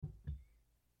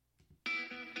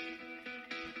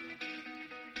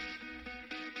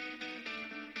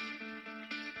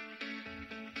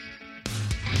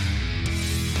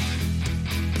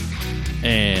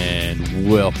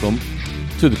Welcome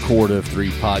to the Court of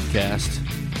Three podcast.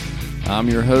 I'm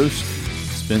your host,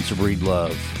 Spencer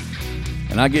Breedlove,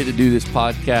 and I get to do this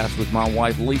podcast with my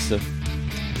wife, Lisa.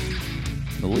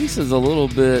 Now, Lisa's a little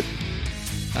bit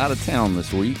out of town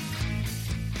this week.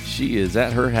 She is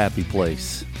at her happy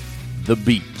place, the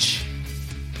beach.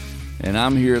 And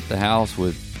I'm here at the house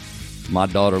with my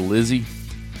daughter, Lizzie,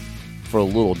 for a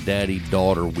little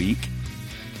daddy-daughter week.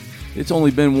 It's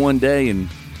only been one day, and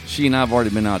she and I have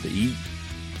already been out to eat.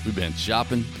 We've been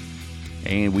shopping,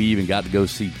 and we even got to go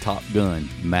see Top Gun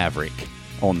Maverick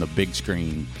on the big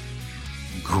screen.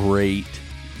 Great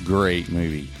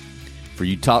movie. For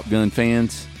you Top Gun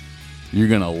fans, you're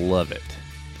going to love it.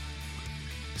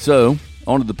 So,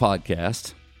 on to the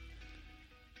podcast.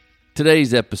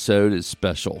 Today's episode is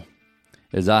special,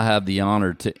 as I have the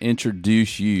honor to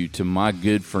introduce you to my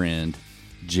good friend,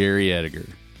 Jerry Ediger.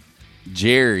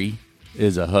 Jerry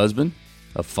is a husband,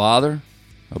 a father,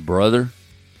 a brother,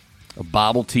 a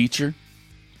Bible teacher.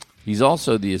 He's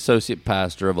also the associate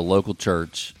pastor of a local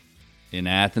church in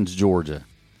Athens, Georgia.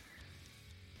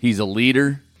 He's a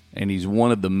leader, and he's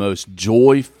one of the most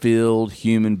joy-filled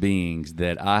human beings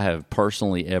that I have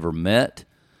personally ever met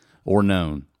or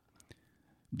known.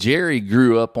 Jerry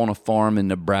grew up on a farm in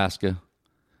Nebraska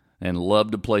and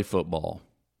loved to play football.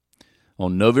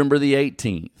 On November the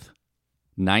 18th,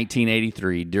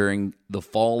 1983, during the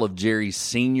fall of Jerry's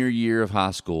senior year of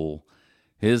high school,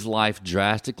 his life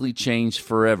drastically changed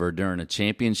forever during a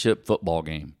championship football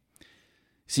game.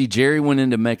 See, Jerry went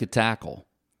in to make a tackle,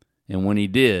 and when he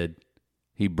did,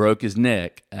 he broke his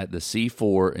neck at the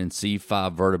C4 and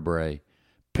C5 vertebrae,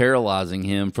 paralyzing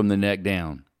him from the neck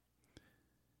down.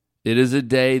 It is a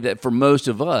day that for most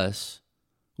of us,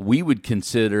 we would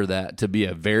consider that to be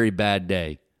a very bad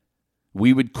day.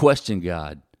 We would question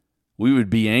God. We would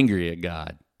be angry at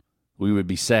God. We would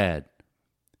be sad.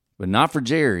 But not for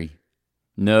Jerry.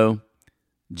 No,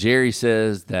 Jerry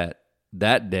says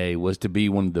that day was to be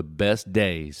one of the best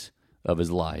days of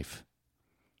his life.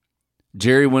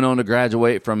 Jerry went on to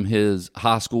graduate from his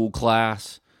high school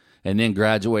class and then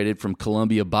graduated from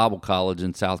Columbia Bible College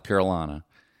in South Carolina.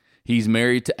 He's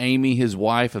married to Amy, his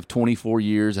wife of 24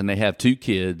 years, and they have two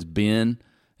kids, Ben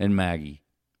and Maggie.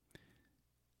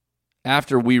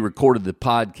 After we recorded the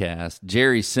podcast,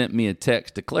 Jerry sent me a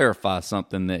text to clarify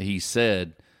something that he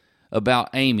said about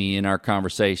Amy in our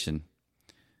conversation.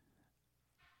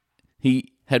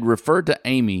 He had referred to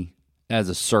Amy as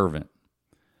a servant,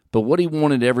 but what he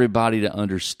wanted everybody to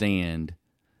understand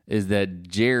is that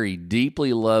Jerry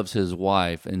deeply loves his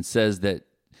wife and says that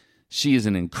she is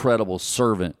an incredible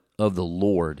servant of the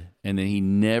Lord and that he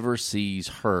never sees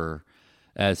her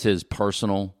as his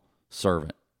personal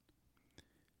servant.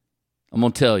 I'm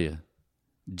going to tell you,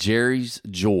 Jerry's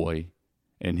joy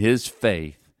and his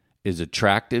faith is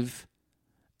attractive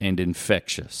and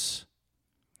infectious.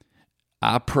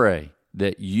 I pray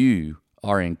that you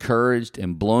are encouraged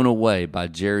and blown away by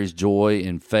Jerry's joy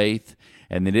and faith,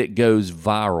 and that it goes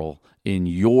viral in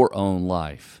your own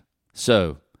life.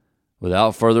 So,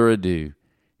 without further ado,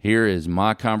 here is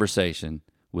my conversation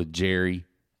with Jerry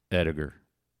Ediger.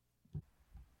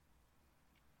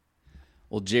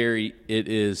 Well, Jerry, it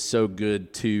is so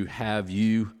good to have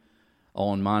you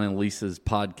on mine and Lisa's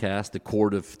podcast, the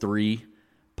Court of Three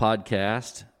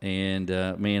podcast. And,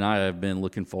 man, I have been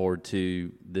looking forward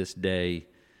to this day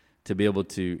to be able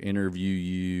to interview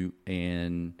you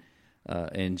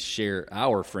and share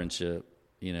our friendship,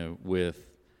 with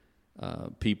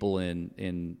people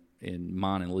in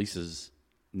mine and Lisa's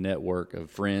network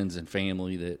of friends and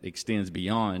family that extends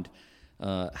beyond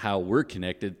how we're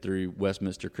connected through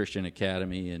Westminster Christian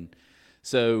Academy. And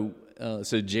so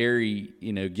Jerry,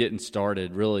 getting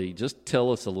started, really just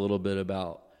tell us a little bit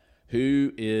about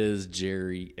who is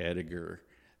Jerry Ediger,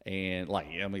 and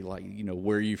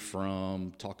where are you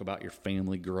from? Talk about your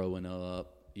family growing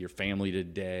up, your family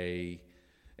today,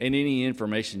 and any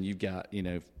information you've got,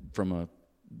 from a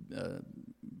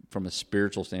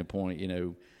spiritual standpoint,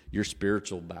 your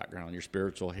spiritual background, your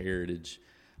spiritual heritage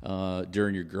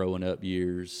during your growing up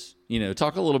years.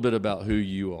 Talk a little bit about who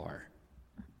you are.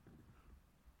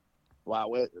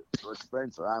 Wow,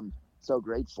 Spencer, I'm so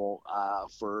grateful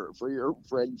for your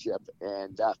friendship,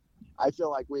 and I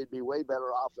feel like we'd be way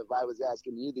better off if I was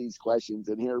asking you these questions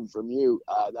and hearing from you.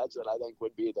 That's what I think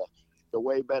would be the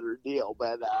way better deal.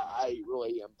 But I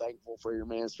really am thankful for your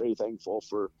ministry, thankful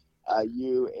for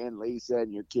you and Lisa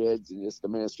and your kids and just the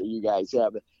ministry you guys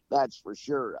have. That's for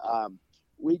sure.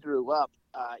 We grew up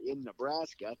in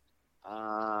Nebraska,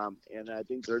 and I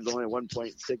think there's only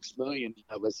 1.6 million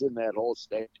of us in that whole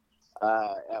state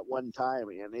at one time,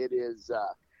 and it is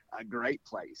a great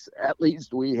place. At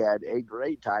least we had a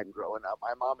great time growing up.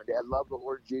 My mom and dad loved the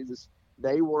Lord Jesus.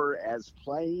 They were as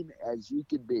plain as you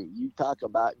could be. You talk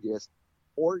about just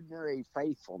ordinary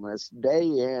faithfulness day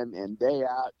in and day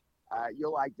out.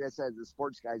 You'll like this as a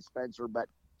sports guy, Spencer, but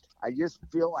I just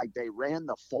feel like they ran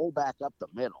the fullback up the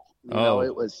middle. You know,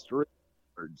 it was 3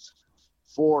 yards,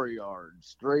 4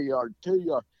 yards, 3 yards, 2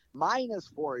 yards, minus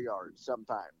 4 yards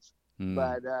sometimes.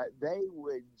 But they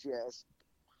would just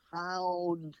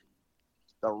pound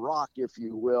the rock, if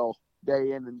you will,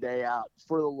 day in and day out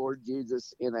for the Lord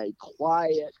Jesus in a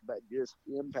quiet but just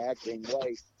impacting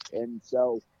way. And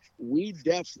so we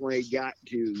definitely got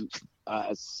to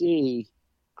see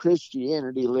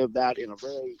Christianity lived out in a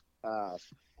very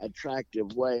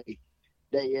attractive way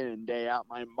day in and day out.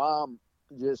 My mom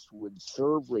just would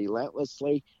serve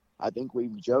relentlessly. I think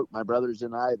we've joked, my brothers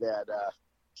and I, that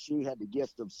she had the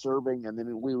gift of serving, and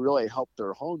then we really helped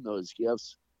her hone those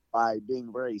gifts by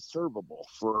being very servable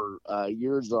for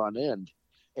years on end.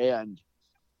 And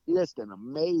just an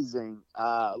amazing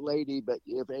lady, but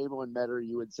if anyone met her,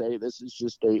 you would say this is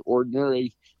just a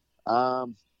ordinary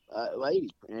lady,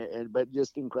 but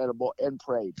just incredible, and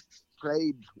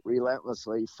prayed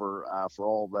relentlessly for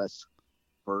all of us,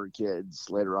 for her kids,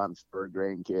 later on for her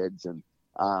grandkids, and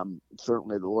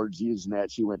certainly the Lord's using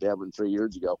that. She went to heaven 3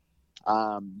 years ago.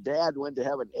 Dad went to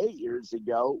heaven 8 years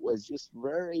ago, was just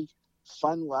very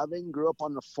fun-loving, grew up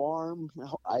on the farm.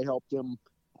 I helped him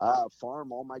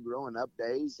farm all my growing up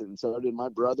days, and so did my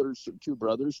brothers, 2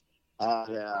 brothers.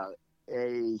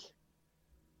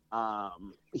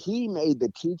 He made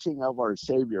the teaching of our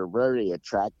Savior very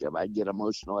attractive. I get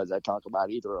emotional as I talk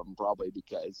about either of them, probably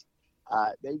because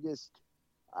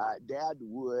Dad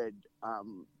would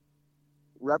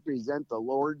represent the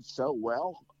Lord so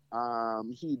well.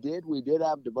 We did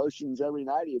have devotions every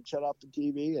night. He'd shut off the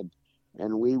TV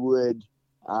and we would,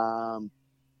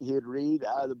 he'd read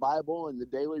the Bible and the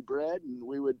daily bread, and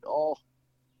we would all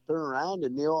turn around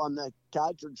and kneel on the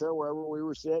couch or chair wherever we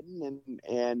were sitting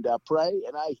and pray.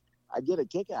 And I get a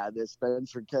kick out of this,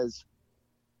 Spencer, because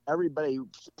everybody's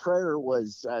prayer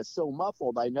was so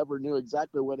muffled. I never knew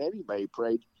exactly what anybody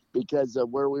prayed because of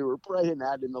where we were praying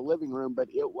at in the living room, but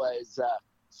it was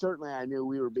certainly I knew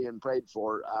we were being prayed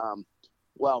for.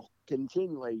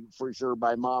 Continually for sure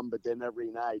by Mom, but then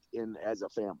every night as a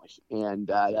family. And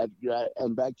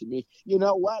and back to me. You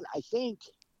know what? I think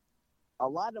a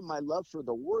lot of my love for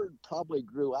the Word probably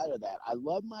grew out of that. I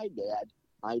love my dad.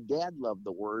 My dad loved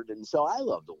the Word, and so I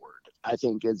love the Word. I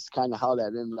think it's kind of how that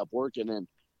ended up working. And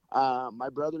my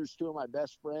brother's 2 of my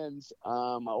best friends.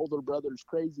 My older brother's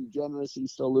crazy generous. He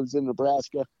still lives in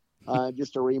Nebraska.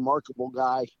 Just a remarkable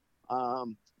guy.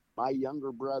 My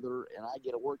younger brother and I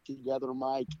get to work together,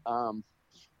 Mike.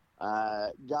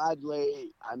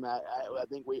 Godly. I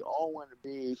think we all want to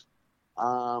be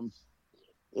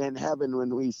in heaven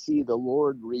when we see the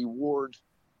Lord reward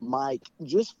Mike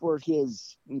just for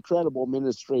his incredible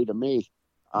ministry to me.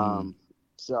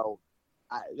 So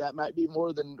that might be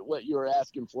more than what you were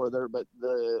asking for there, but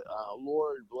the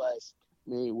Lord blessed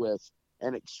me with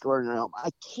an extraordinary home.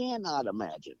 I cannot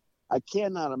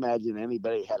imagine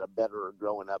anybody had a better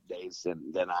growing up days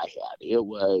than I had. It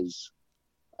was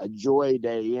a joy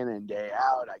day in and day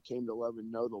out. I came to love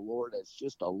and know the Lord as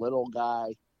just a little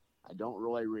guy. I don't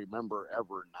really remember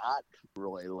ever not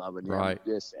really loving him. Right.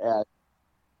 Just as,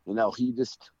 he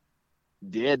just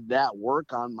did that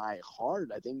work on my heart.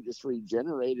 I think just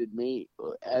regenerated me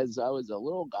as I was a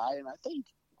little guy. And I think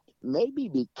maybe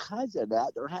because of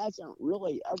that, there hasn't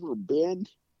really ever been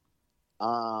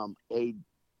a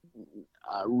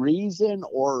reason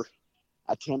or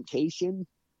a temptation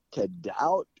to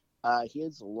doubt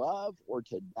his love or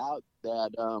to doubt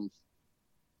that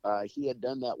he had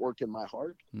done that work in my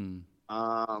heart. And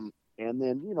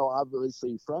then,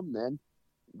 obviously from then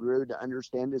grew to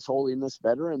understand his holiness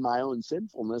better and my own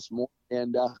sinfulness more,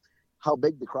 and how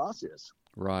big the cross is.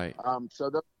 Right.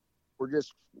 So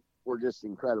were just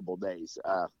incredible days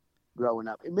growing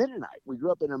up in Mennonite. We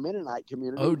grew up in a Mennonite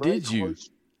community. Oh, did you? Close.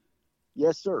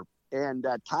 Yes, sir. And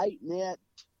tight-knit,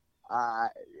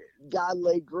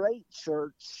 godly, great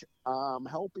church,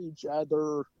 help each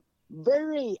other.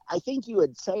 Very, I think you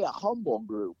would say, a humble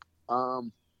group.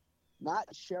 Not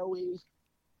showy.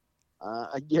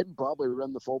 Again, probably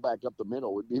run the fullback up the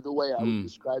middle would be the way I would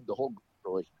describe the whole group,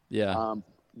 really. Yeah.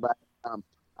 But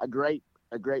a great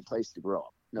place to grow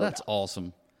up. That's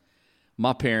awesome.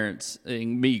 My parents,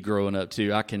 and me growing up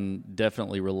too, I can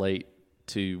definitely relate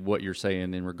to what you're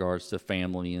saying in regards to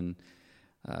family and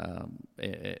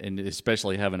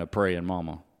especially having a praying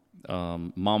mama. My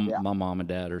mom and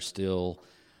dad are still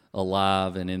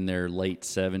alive and in their late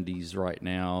 70s right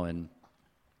now, and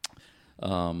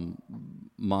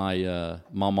my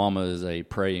mama is a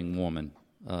praying woman.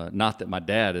 Not that my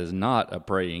dad is not a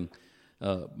praying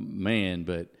man,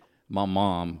 but my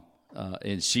mom,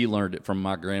 and she learned it from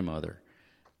my grandmother.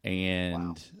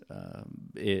 And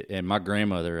and my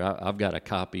grandmother, I've got a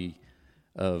copy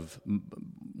of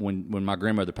when my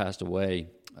grandmother passed away.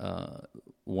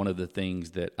 One of the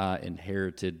things that I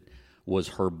inherited was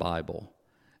her Bible,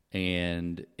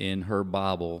 and in her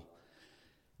Bible,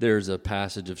 there's a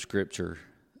passage of Scripture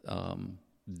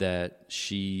that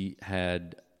she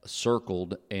had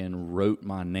circled and wrote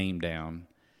my name down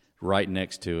right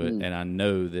next to it. And I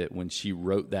know that when she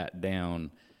wrote that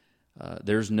down,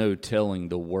 there's no telling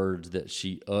the words that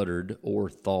she uttered or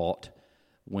thought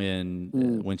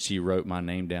when she wrote my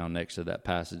name down next to that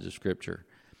passage of Scripture.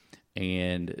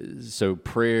 And so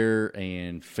prayer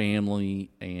and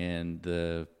family and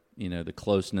the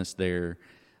closeness there,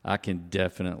 I can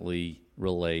definitely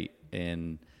relate,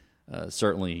 and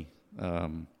certainly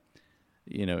am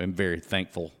very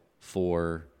thankful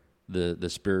for the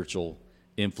spiritual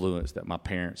influence that my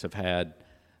parents have had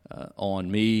on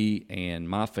me and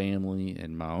my family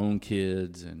and my own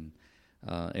kids, and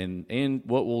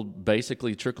what will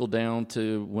basically trickle down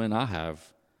to when I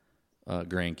have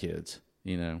grandkids.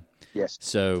 Yes.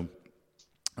 So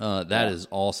that is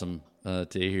awesome to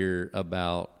hear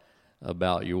about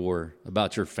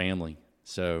your family.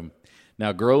 So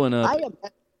now growing up,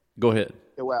 go ahead.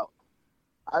 Well,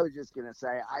 I was just going to say,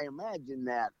 I imagine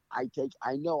that I take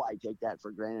that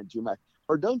for granted too much.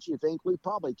 Or don't you think we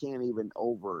probably can't even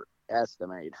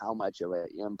overestimate how much of an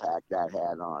impact that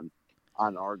had on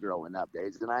our growing up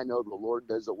days? And I know the Lord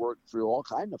does the work through all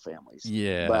kinds of families.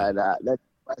 Yeah. But that's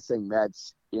a blessing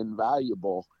that's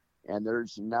invaluable. And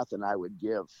there's nothing I would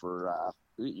give for,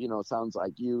 sounds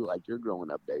like your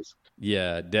growing up days.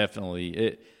 Yeah,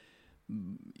 definitely.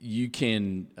 You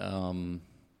can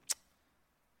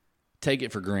take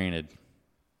it for granted.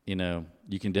 You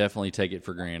can definitely take it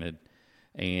for granted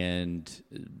and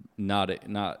not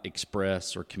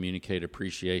express or communicate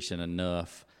appreciation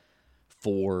enough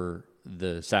for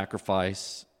the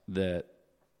sacrifice that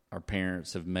our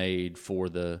parents have made, for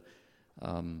the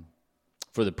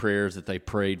prayers that they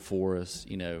prayed for us,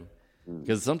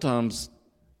 because sometimes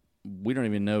we don't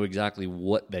even know exactly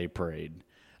what they prayed.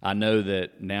 I know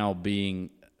that now, being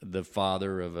the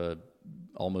father of a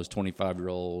almost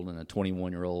 25-year-old and a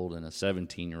 21-year-old and a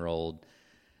 17-year-old,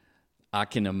 I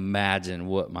can imagine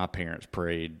what my parents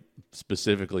prayed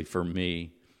specifically for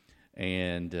me.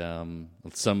 And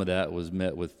some of that was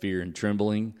met with fear and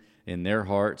trembling in their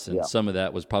hearts, and some of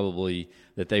that was probably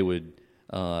that they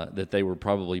were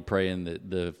probably praying that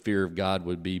the fear of God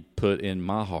would be put in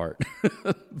my heart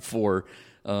for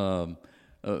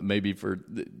maybe for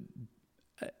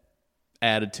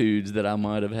attitudes that I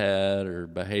might have had or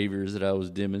behaviors that I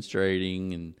was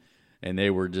demonstrating, and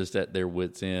they were just at their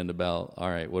wits' end about, all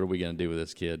right, what are we going to do with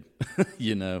this kid?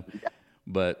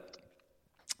 But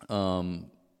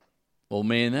well,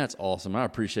 man, that's awesome. I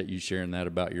appreciate you sharing that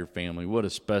about your family. What a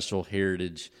special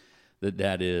heritage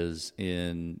that is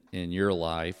in your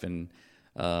life. And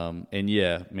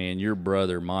yeah, man, your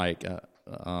brother Mike,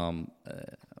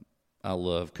 I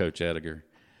love Coach Ediger,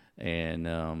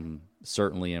 and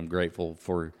certainly am grateful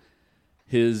for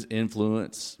his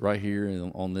influence right here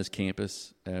on this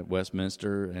campus at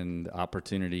Westminster, and the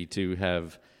opportunity to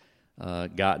have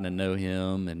gotten to know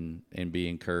him and be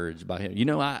encouraged by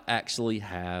him. I actually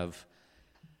have,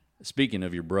 speaking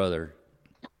of your brother,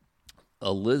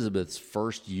 Elizabeth's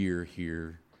first year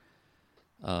here,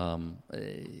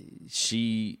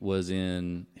 she was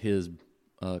in his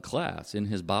class, in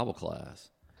his Bible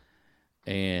class,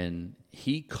 and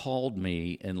he called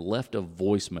me and left a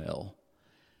voicemail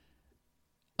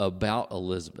about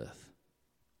Elizabeth.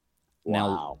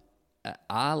 Wow.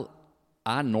 Now,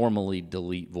 I normally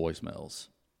delete voicemails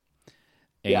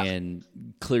and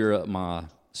clear up my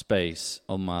space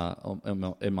in my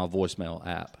voicemail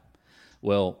app.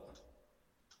 Well,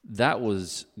 that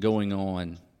was going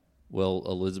on. Well,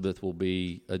 Elizabeth will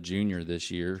be a junior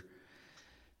this year.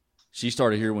 She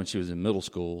started here when she was in middle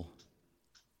school.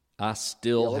 I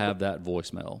still have that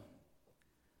voicemail.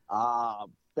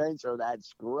 Spencer,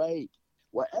 that's great.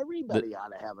 Well, everybody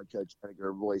ought to have a Coach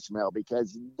Ediger voicemail,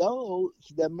 because though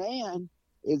the man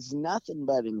is nothing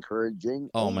but encouraging.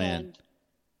 Oh, man.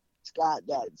 It's got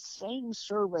that same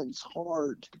servant's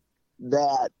heart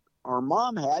that our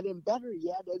mom had, and better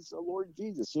yet, as the Lord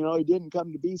Jesus. He didn't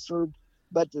come to be served,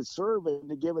 but to serve and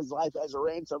to give his life as a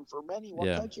ransom for many.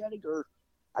 Well, Coach Ediger,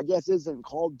 I guess, isn't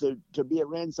called to be a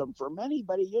ransom for many,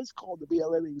 but he is called to be a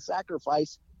living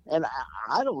sacrifice. And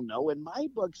I don't know, in my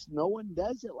books, no one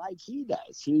does it like he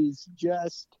does. He's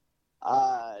just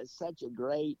such a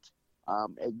great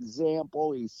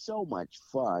example. He's so much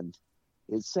fun.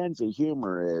 His sense of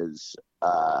humor is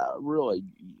really,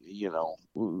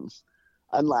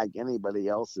 unlike anybody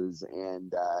else's.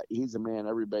 And he's a man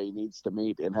everybody needs to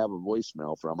meet and have a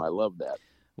voicemail from. I love that.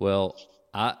 Well,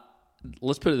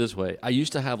 let's put it this way. I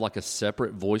used to have like a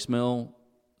separate voicemail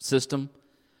system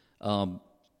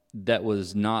that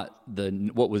was not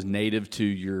what was native to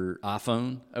your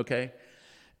iPhone, okay?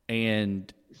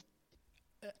 And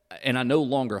I no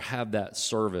longer have that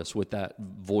service with that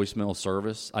voicemail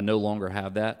service. I no longer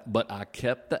have that, but I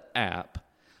kept the app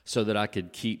so that I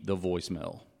could keep the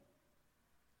voicemail.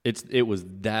 It was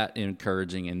that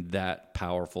encouraging and that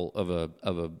powerful of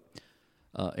a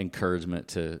encouragement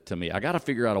to me. I got to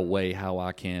figure out a way how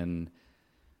I can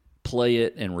play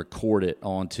it and record it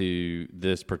onto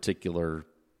this particular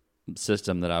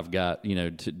system that I've got,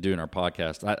 to doing our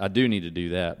podcast. I do need to do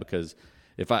that, because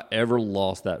if I ever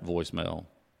lost that voicemail,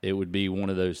 it would be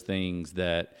one of those things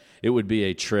that it would be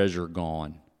a treasure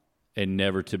gone and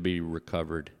never to be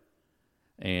recovered.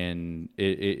 And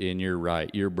and you're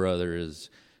right. Your brother is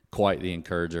quite the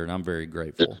encourager, and I'm very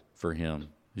grateful for him.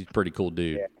 He's a pretty cool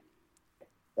dude. Yeah.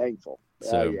 Thankful.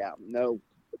 So yeah, no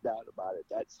doubt about it.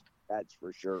 That's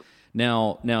for sure.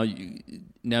 Now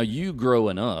you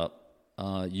growing up,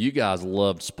 you guys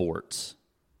loved sports,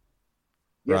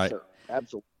 Yes, right? sir.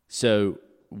 Absolutely. So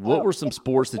what were some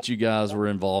sports that you guys were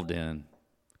involved in?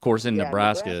 Of course, in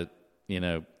Nebraska,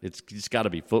 it's got to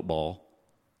be football.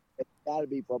 It's got to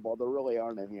be football. There really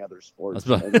aren't any other sports.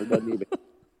 That's And there doesn't even.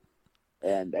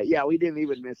 And we didn't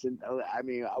even miss it. I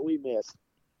mean, we missed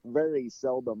very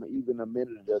seldom even a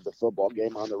minute of the football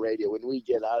game on the radio. When we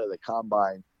get out of the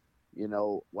combine,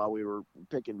 while we were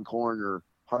picking corn or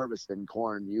harvesting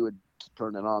corn, you would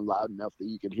turn it on loud enough that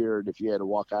you could hear it if you had to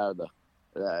walk out of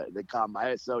the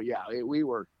combine. So we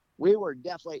were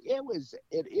definitely,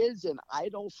 it is an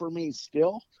idol for me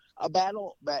still, a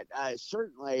battle, but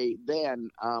certainly then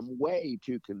way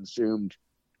too consumed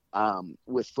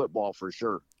with football for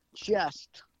sure.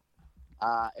 Just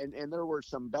and there were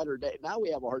some better days. Now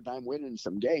we have a hard time winning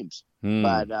some games,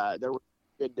 but there were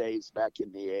good days back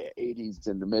in the 80s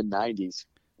and the mid 90s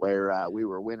where we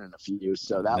were winning a few.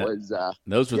 So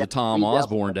those were the Tom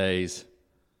Osborne days.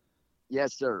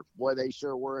 Yes, sir. Boy, they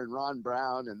sure were. And Ron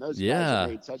Brown and those guys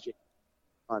made such a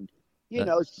fun.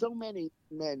 So many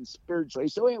men spiritually.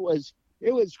 So it was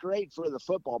great for the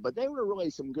football, but they were really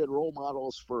some good role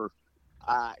models for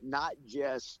not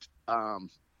just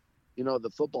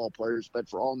the football players, but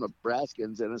for all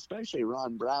Nebraskans, and especially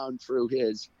Ron Brown through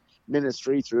his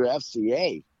ministry through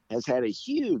FCA has had a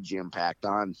huge impact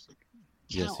on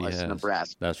countless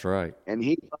Nebraska. That's right. And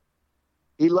he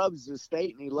loves the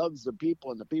state and he loves the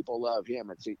people and the people love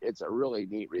him. It's a really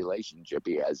neat relationship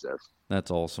he has there.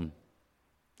 That's awesome.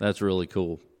 That's really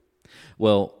cool.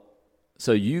 Well,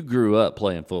 so you grew up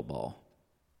playing football,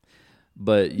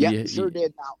 but sure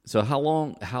did. So how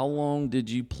long did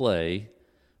you play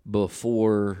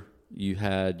before you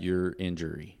had your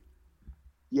injury?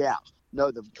 Yeah.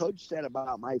 No, the coach said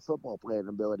about my football playing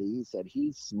ability, he said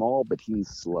he's small, but he's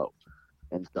slow.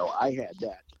 And so I had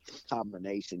that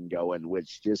combination going,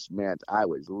 which just meant I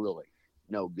was really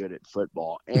no good at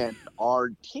football. And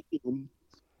our team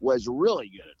was really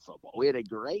good at football. We had a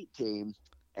great team,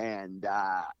 and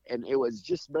it was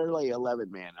just barely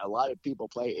 11-man. A lot of people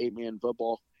play 8-man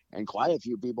football, and quite a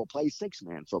few people play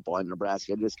 6-man football in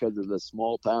Nebraska just because of the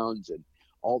small towns, and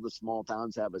all the small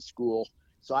towns have a school.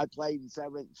 So I played in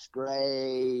 7th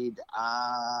grade,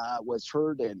 was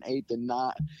hurt in 8th and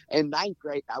 9th. In 9th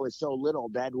grade, I was so little,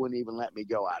 Dad wouldn't even let me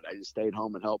go out. I just stayed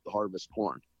home and helped harvest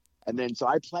corn. And then so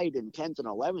I played in 10th and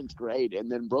 11th grade,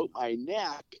 and then broke my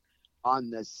neck on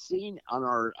the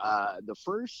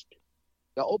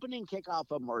opening kickoff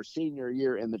of our senior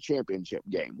year in the championship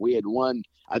game. We had won,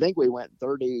 I think we went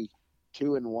 32-1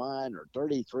 or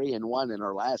 33-1 in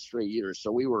our last 3 years.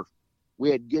 So we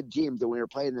had good teams, and we were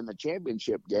playing in the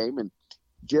championship game, and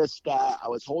just I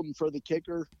was holding for the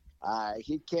kicker.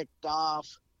 He kicked off.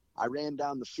 I ran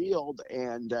down the field,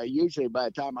 and usually by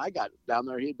the time I got down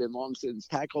there, he'd been long since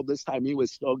tackled. This time he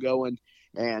was still going,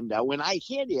 and when I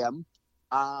hit him,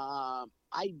 I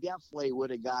definitely would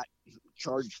have got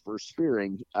charged for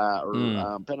spearing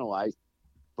or penalized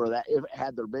for that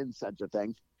had there been such a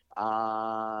thing,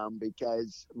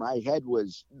 because my head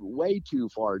was way too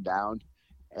far down.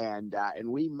 And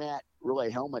we met really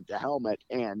helmet to helmet,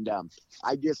 and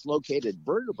I dislocated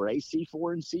vertebrae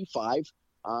C4 and C5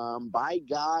 by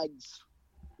God's,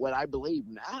 what I believe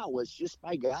now was just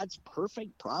by God's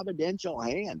perfect providential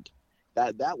hand.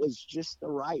 That was just the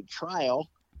right trial,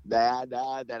 that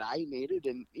I needed,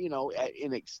 and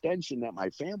an extension that my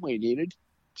family needed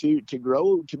to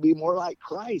grow to be more like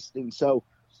Christ. And so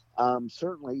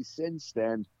certainly since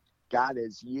then, God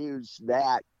has used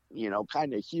that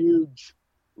kind of huge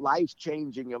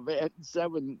life-changing event.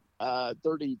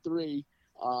 7:33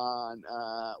 on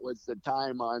was the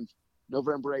time on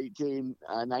November 18,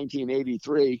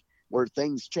 1983, where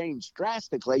things changed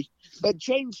drastically, but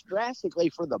changed drastically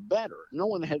for the better. No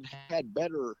one had had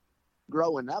better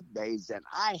growing up days than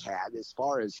I had, as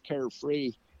far as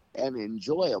carefree and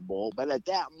enjoyable. But at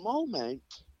that moment,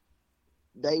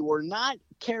 they were not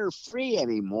carefree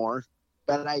anymore,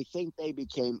 but I think they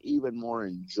became even more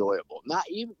enjoyable. Not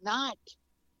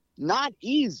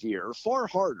easier, far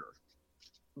harder,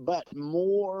 but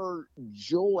more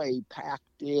joy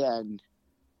packed in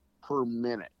per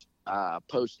minute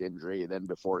post injury than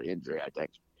before injury, I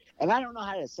think. And I don't know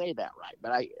how to say that right,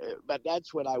 but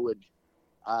that's what I would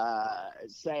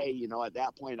say. At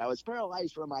that point, I was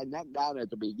paralyzed from my neck down at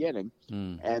the beginning,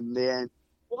 and then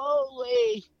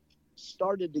slowly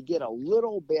started to get a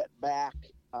little bit back,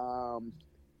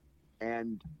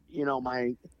 and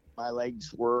my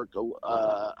legs work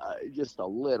just a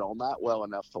little, not well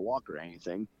enough to walk or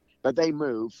anything, but they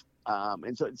move.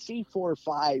 And so it's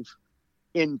C4-5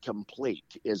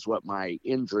 incomplete is what my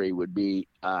injury would be,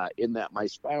 in that my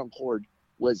spinal cord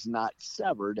was not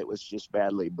severed. It was just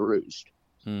badly bruised.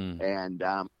 And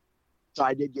so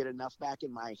I did get enough back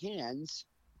in my hands,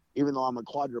 even though I'm a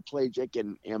quadriplegic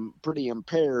and am pretty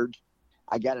impaired.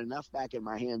 I got enough back in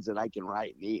my hands that I can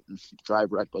write and eat and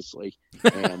drive recklessly.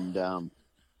 And I'm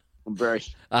very.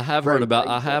 I have heard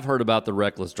about the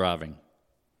reckless driving.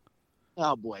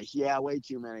 Oh boy, yeah, way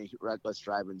too many reckless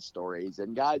driving stories,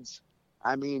 and God's,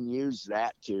 used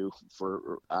that too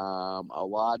for a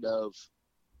lot of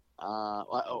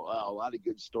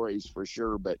good stories for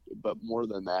sure. But more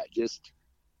than that, just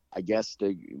I guess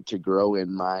to grow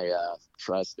in my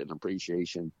trust and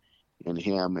appreciation in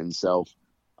Him. And so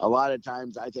a lot of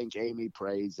times I think Amy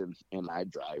prays and I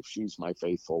drive. She's my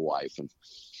faithful wife, and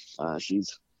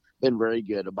she's been very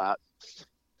good about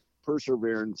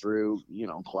persevering through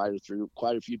quite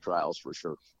a few trials for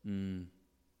sure.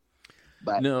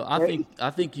 But no, I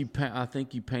think you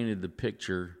painted the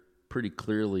picture pretty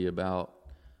clearly about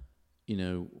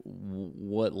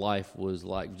what life was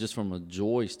like, just from a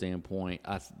joy standpoint.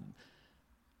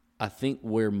 I think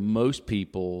where most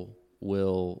people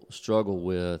will struggle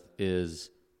with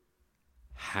is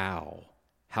how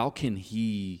can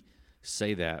he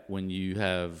say that when you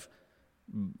have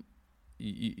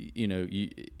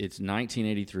it's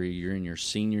 1983, you're in your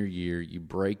senior year, you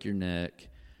break your neck,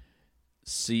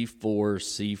 C4,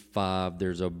 C5,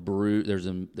 there's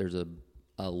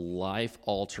a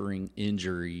life-altering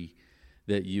injury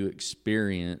that you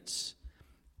experience,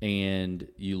 and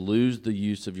you lose the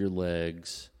use of your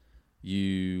legs.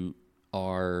 You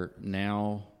are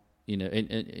now,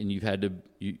 and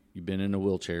you've been in a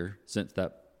wheelchair since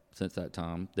that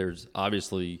time. There's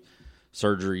obviously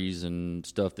surgeries and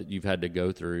stuff that you've had to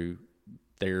go through,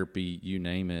 therapy, you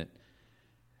name it.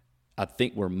 I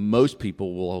think where most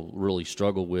people will really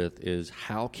struggle with is,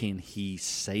 how can he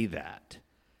say that?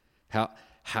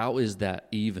 How is that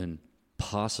even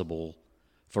possible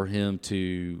for him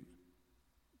to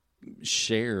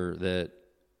share that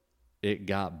it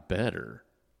got better,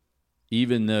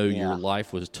 even though your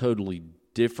life was totally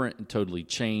different and totally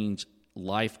changed,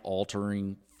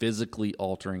 life-altering, physically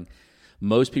altering?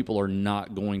 Most people are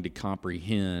not going to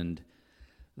comprehend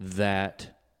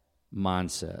that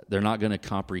mindset. They're not going to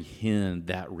comprehend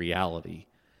that reality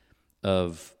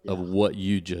of what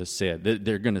you just said.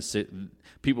 They're going to sit.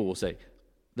 People will say,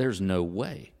 "There's no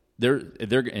way."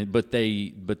 But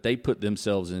they put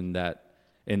themselves in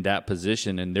that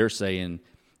position, and they're saying,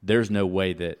 "There's no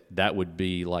way that would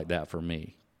be like that for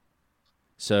me."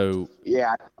 So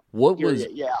what was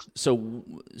so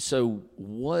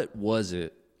what was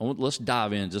it? Let's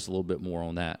dive in just a little bit more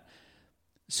on that.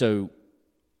 So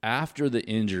after the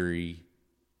injury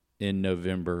in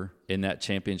November in that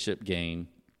championship game,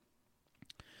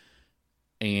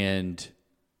 and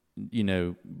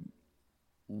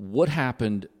what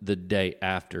happened the day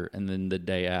after, and then the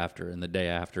day after, and the day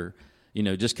after,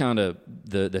 just kind of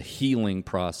the healing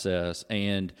process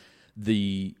and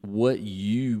what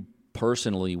you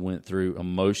personally went through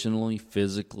emotionally,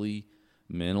 physically,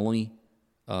 mentally.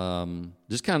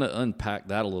 Just kind of unpack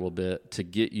that a little bit to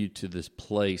get you to this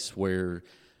place where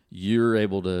you're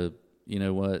able to,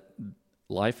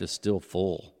 life is still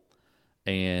full,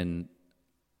 and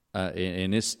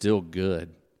it's still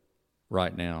good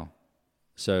right now.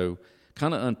 So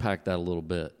kind of unpack that a little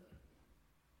bit.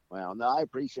 Well, no, I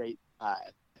appreciate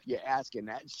you asking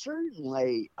that.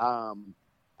 Certainly,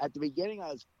 at the beginning,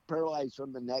 I was paralyzed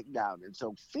from the neck down. And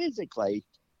so physically,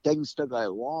 things took a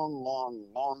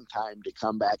long time to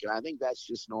come back. And I think that's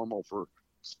just normal for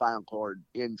spinal cord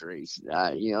injuries.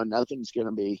 Nothing's going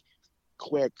to be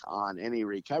quick on any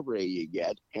recovery you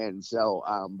get. And so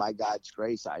by God's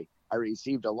grace, I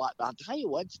received a lot. I'll tell you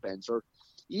what, Spencer,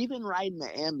 even riding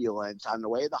the ambulance on the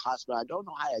way to the hospital, I don't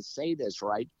know how to say this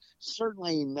right,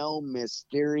 certainly no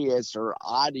mysterious or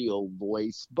audio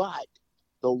voice, but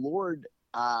the Lord,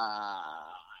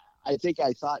 I think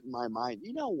I thought in my mind,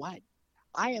 you know what?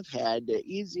 I have had the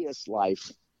easiest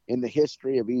life in the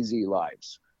history of easy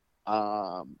lives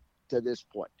to this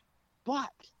point.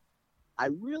 But I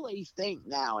really think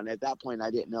now, and at that point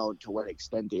I didn't know to what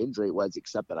extent the injury was,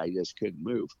 except that I just couldn't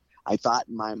move. I thought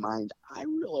in my mind, I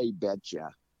really bet you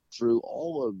through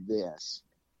all of this,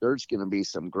 there's going to be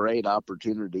some great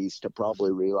opportunities to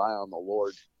probably rely on the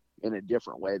Lord in a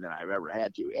different way than I've ever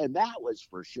had to. And that was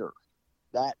for sure.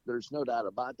 That there's no doubt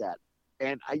about that.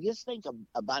 And I just think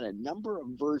about a number of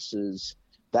verses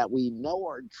that we know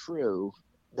are true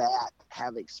that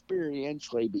have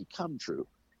experientially become true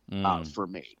for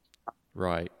me.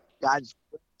 Right. God's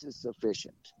grace is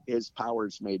sufficient. His power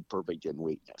is made perfect in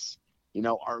weakness.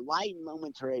 Our light and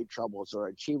momentary troubles are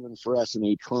achieving for us an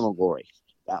eternal glory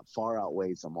that far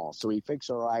outweighs them all. So we fix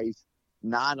our eyes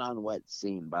not on what's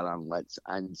seen, but on what's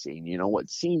unseen.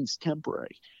 What's seen's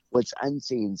temporary. What's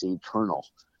unseen's eternal.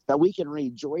 That we can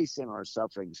rejoice in our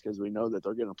sufferings because we know that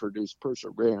they're going to produce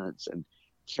perseverance and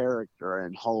character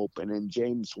and hope. And in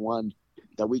James 1,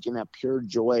 that we can have pure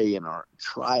joy in our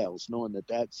trials, knowing that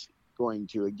that's going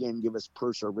to, again, give us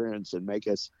perseverance and make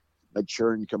us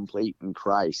mature and complete in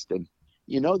Christ. And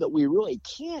that we really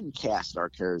can cast our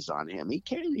cares on him.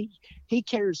 He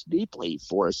cares deeply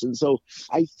for us. And so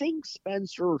I think,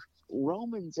 Spencer,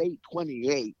 Romans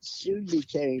 8:28 soon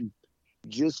became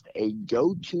just a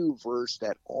go-to verse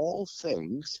that all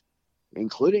things,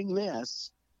 including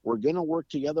this, we're going to work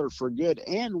together for good,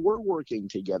 and we're working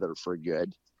together for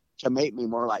good to make me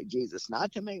more like Jesus,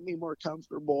 not to make me more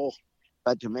comfortable,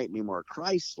 but to make me more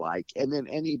Christ-like. And then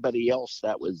anybody else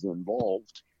that was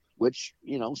involved, which,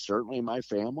 certainly my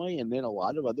family, and then a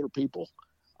lot of other people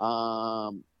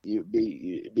had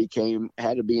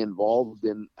to be involved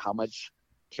in how much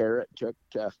care it took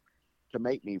to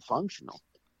make me functional.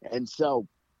 And so,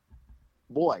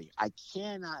 boy, I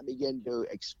cannot begin to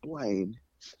explain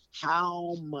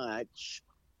how much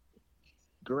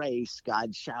grace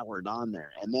God showered on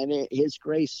there. And then his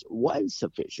grace was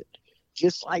sufficient,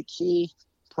 just like he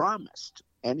promised.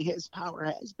 And his power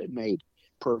has been made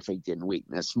perfect in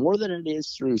weakness, more than it is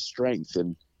through strength.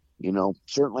 And,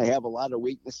 certainly have a lot of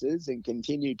weaknesses and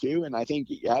continue to, and I think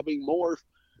having more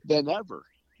than ever.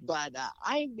 But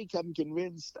I've become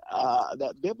convinced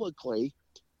that biblically,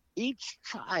 each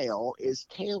trial is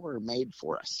tailor-made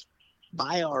for us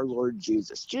by our Lord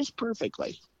Jesus, just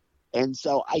perfectly. And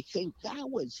so I think that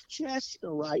was just the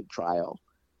right trial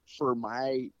for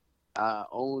my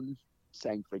own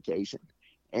sanctification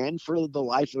and for the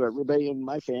life of everybody in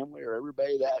my family or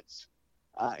everybody that's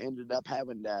ended up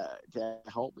having to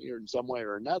help me in some way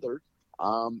or another.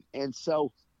 And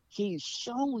so he's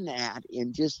shown that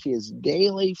in just his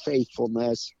daily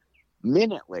faithfulness,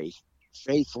 minutely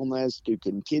faithfulness to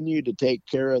continue to take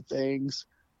care of things,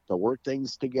 to work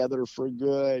things together for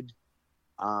good.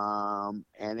 And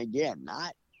again,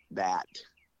 not that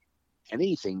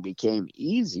anything became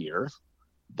easier,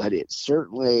 but it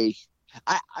certainly,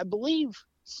 I believe,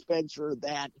 Spencer,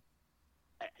 that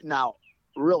now,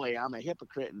 really, I'm a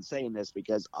hypocrite in saying this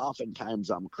because oftentimes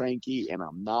I'm cranky and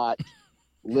I'm not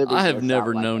living. I have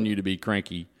never known you to be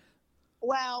cranky.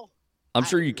 Well, I'm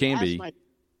sure you can be.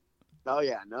 Oh,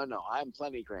 yeah. No. I'm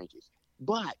plenty cranky.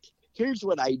 But here's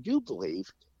what I do believe,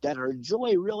 that our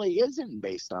joy really isn't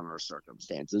based on our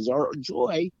circumstances. Our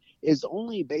joy is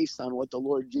only based on what the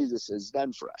Lord Jesus has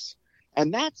done for us.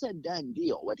 And that's a done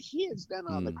deal. What he has done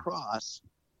on the cross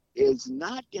is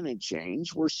not going to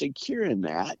change. We're secure in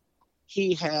that.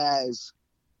 He has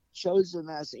chosen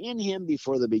us in him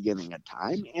before the beginning of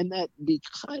time. And that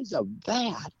because of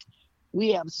that,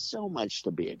 we have so much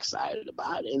to be excited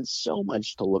about and so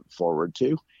much to look forward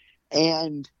to.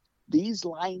 And these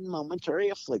light and momentary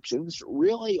afflictions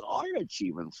really are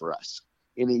achieving for us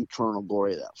an eternal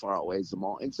glory that far outweighs them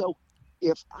all. And so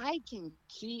if I can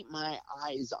keep my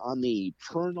eyes on the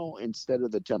eternal instead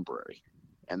of the temporary,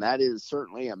 and that is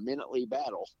certainly a minutely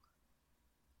battle,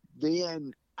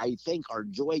 then I think our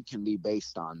joy can be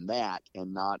based on that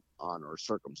and not on our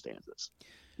circumstances.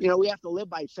 We have to live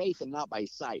by faith and not by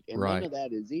sight. And none of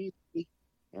that is easy.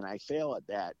 And I fail at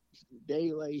that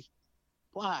daily.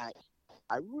 But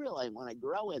I really want to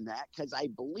grow in that because I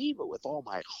believe it with all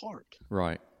my heart.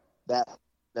 Right.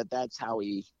 That's how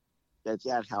he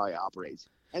operates.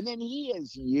 And then he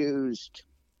has used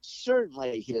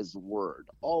certainly his word.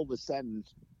 All of a sudden,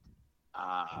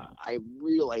 I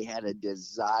really had a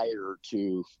desire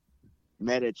to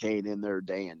meditate in there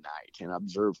day and night and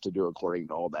observe to do according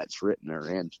to all that's written there.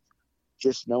 And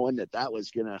just knowing that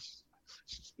was going to,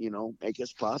 make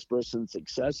us prosperous and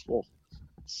successful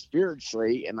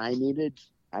spiritually. And I needed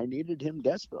him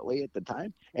desperately at the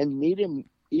time and need him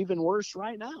even worse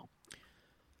right now.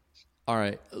 All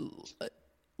right. I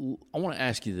want to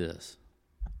ask you this.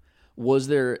 Was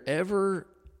there ever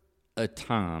a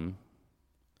time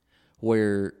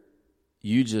where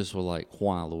you just were like,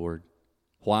 why, Lord?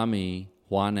 Why me?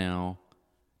 Why now?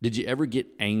 Did you ever get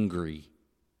angry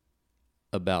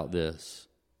about this?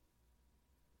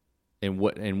 And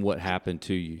what happened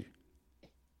to you?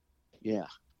 Yeah.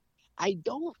 I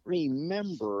don't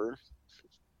remember,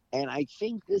 and I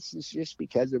think this is just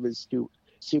because of his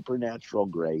supernatural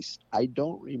grace. I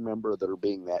don't remember there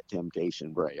being that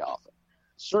temptation very often.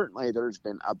 Certainly there's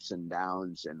been ups and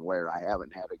downs and where I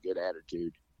haven't had a good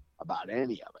attitude about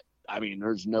any of it. I mean,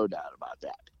 there's no doubt about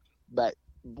that. But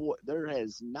there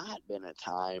has not been a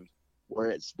time where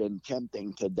it's been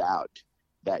tempting to doubt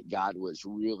that God was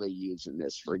really using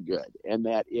this for good and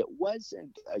that it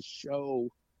wasn't a show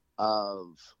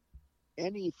of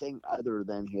anything other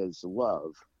than his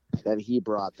love that he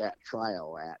brought that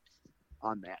trial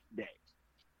on that day.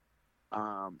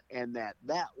 And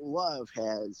that love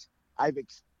I've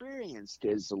experienced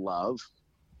his love.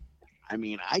 I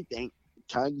mean, I think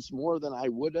tons more than I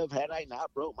would have had I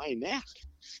not broke my neck.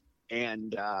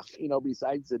 And,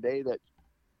 besides the day that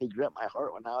he gripped my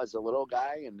heart when I was a little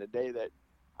guy and the day that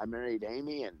I married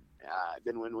Amy and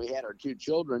then when we had our two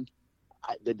children,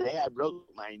 the day I broke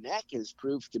my neck has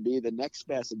proved to be the next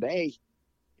best day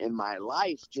in my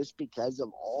life just because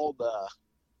of all the,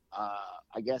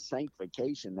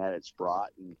 sanctification that it's brought.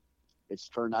 And it's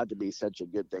turned out to be such a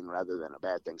good thing rather than a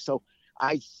bad thing. So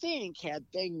I think had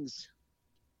things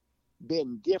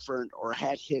been different or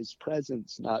had his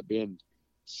presence not been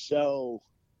so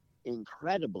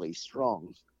incredibly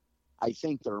strong, I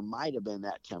think there might have been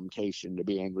that temptation to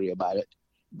be angry about it.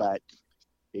 But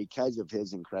because of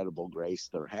his incredible grace,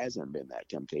 there hasn't been that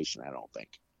temptation, I don't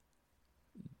think.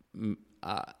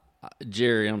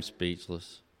 Jerry, I'm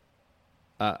speechless.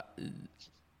 I'm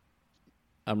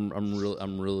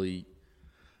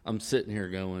sitting here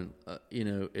going,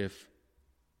 if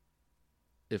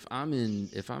I'm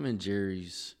in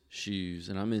Jerry's shoes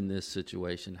and I'm in this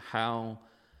situation, how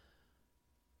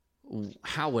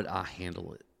would I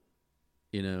handle it?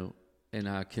 And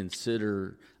I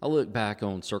look back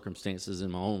on circumstances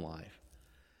in my own life,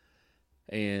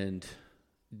 and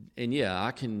yeah,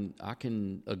 I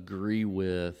can agree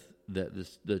with that.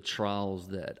 The trials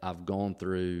that I've gone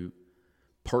through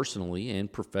personally and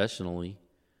professionally,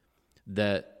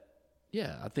 that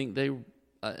yeah, I think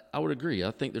I would agree.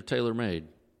 I think they're tailor made.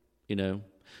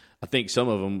 I think some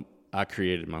of them I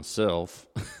created myself,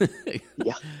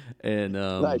 yeah, and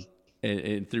right.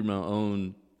 and through my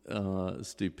own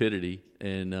stupidity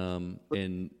and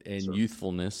Sure.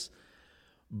 youthfulness,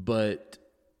 but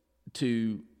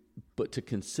to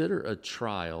consider a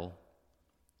trial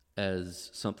as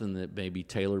something that may be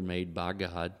tailor-made by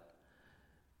God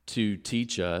to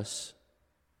teach us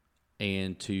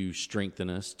and to strengthen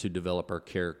us, to develop our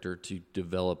character, to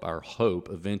develop our hope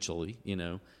eventually,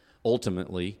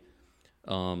 ultimately,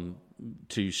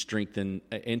 to strengthen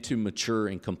and to mature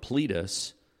and complete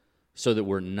us so that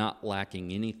we're not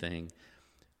lacking anything.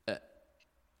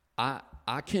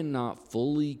 I cannot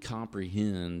fully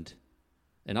comprehend,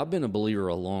 and I've been a believer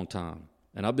a long time,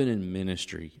 and I've been in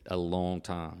ministry a long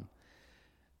time,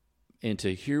 and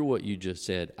to hear what you just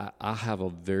said, I have a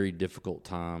very difficult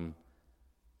time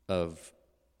of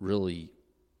really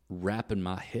wrapping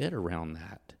my head around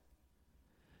that.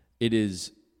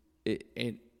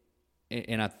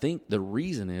 And I think the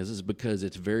reason is because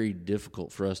it's very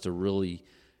difficult for us to really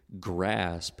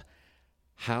grasp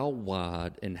how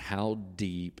wide and how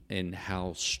deep and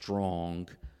how strong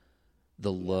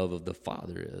the love of the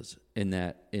Father is, and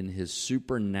that in his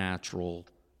supernatural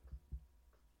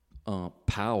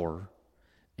power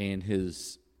and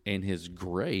his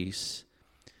grace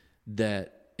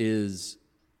that is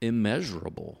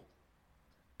immeasurable,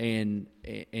 and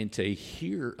to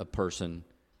hear a person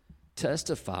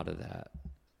testify to that,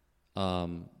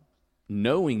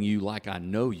 knowing you like I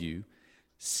know you,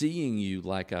 seeing you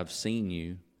like I've seen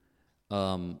you,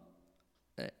 I'm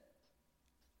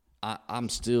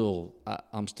still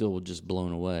just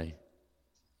blown away.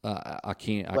 I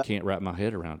can't wrap my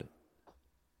head around it.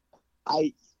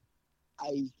 I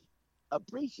I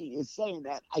appreciate you saying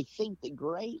that. I think the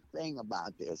great thing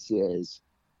about this is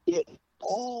it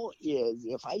all is,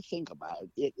 if I think about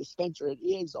Spencer, it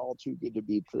is all too good to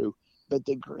be true. But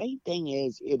the great thing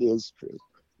is it is true.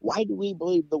 Why do we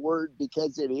believe the word?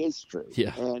 Because it is true.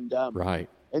 Yeah. Right.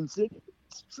 And since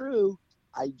it's true,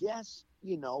 I guess,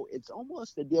 it's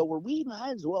almost a deal where we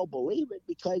might as well believe it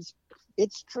because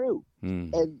it's true.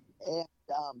 Mm. And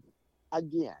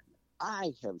again,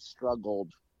 I have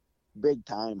struggled big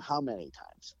time, how many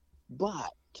times?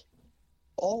 But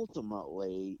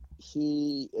ultimately,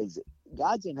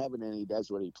 God's in heaven and he does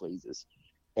what he pleases.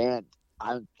 And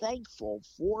I'm thankful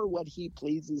for what he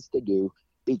pleases to do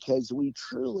because we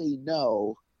truly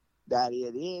know that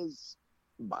it is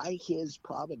by his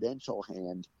providential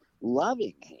hand,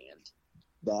 loving hand,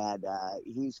 that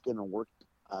he's going to work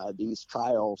these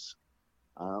trials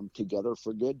together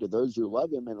for good to those who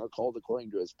love him and are called according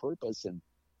to his purpose. And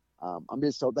I'm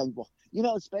just so thankful.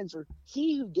 Spencer,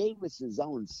 he who gave us his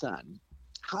own son,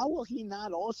 how will he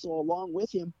not also, along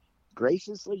with him,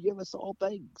 graciously give us all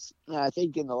things? And I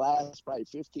think in the last probably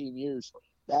 15 years,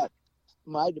 that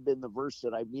might have been the verse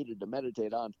that I've needed to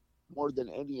meditate on more than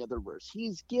any other verse.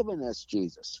 He's given us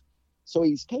Jesus. So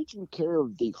he's taken care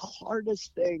of the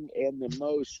hardest thing and the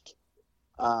most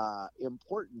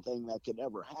important thing that could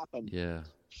ever happen. Yeah.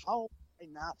 How can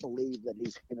I not believe that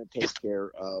he's going to take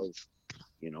care of,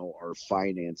 our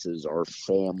finances, our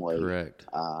family, Correct.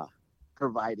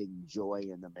 providing joy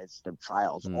in the midst of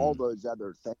trials, all those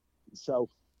other things. So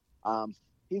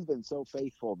he's been so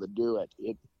faithful to do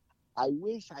it. I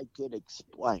wish I could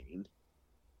explain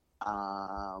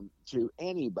to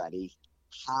anybody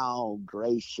how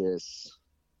gracious,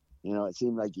 it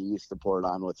seemed like you used to pour it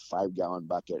on with a 5-gallon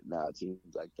bucket. Now it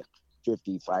seems like a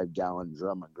 55-gallon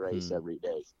drum of grace every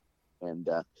day. And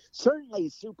certainly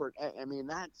super,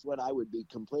 that's what I would be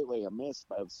completely amiss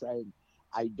of saying.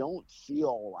 I don't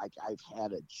feel like I've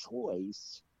had a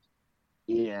choice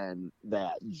in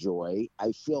that joy.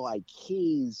 I feel like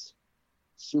he's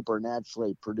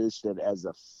supernaturally produced it as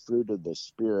a fruit of the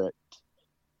Spirit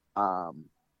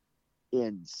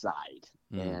inside.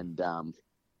 And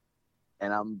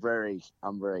I'm very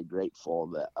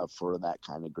grateful for that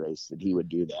kind of grace, that he would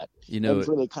do that. And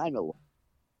for the kind of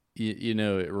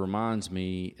it reminds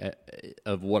me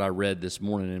of what I read this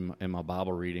morning in my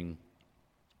Bible reading.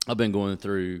 I've been going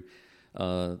through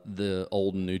the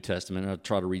Old and New Testament. I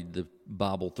try to read the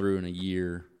Bible through in a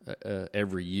year,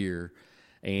 every year,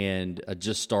 and I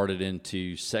just started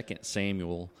into 2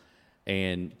 Samuel.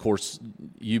 And of course,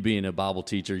 you being a Bible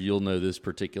teacher, you'll know this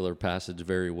particular passage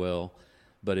very well.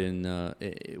 But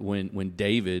when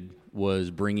David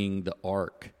was bringing the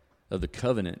Ark of the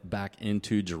Covenant back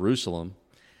into Jerusalem,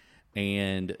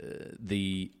 and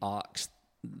the oxen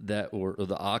that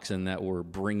were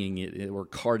bringing it, were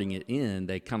carting it in,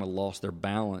 they kind of lost their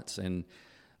balance, and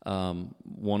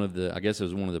one of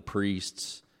the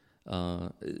priests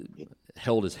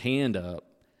held his hand up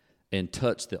and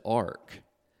touched the ark,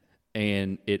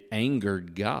 and it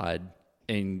angered God,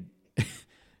 and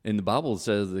and the Bible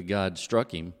says that God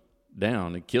struck him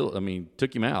down and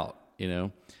took him out.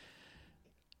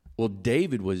 Well,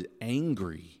 David was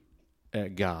angry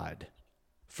at God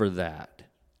for that.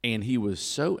 And he was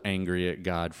so angry at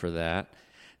God for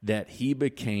that he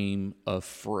became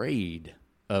afraid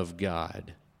of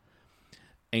God.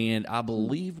 And I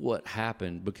believe what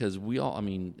happened, because we all,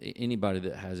 anybody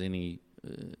that has any,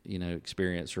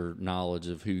 experience or knowledge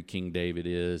of who King David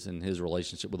is and his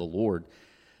relationship with the Lord,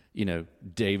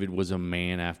 David was a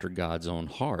man after God's own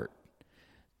heart.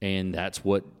 And that's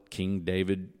what King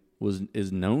David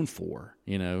is known for.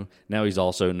 Now he's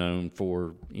also known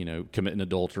for committing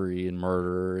adultery and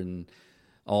murder and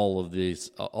all of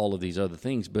these other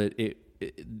things. But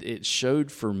it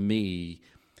showed for me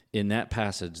in that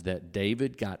passage that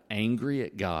David got angry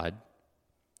at God,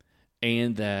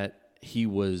 and that he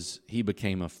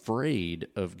became afraid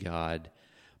of God.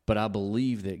 But I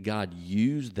believe that God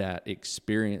used that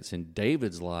experience in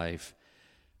David's life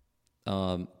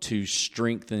to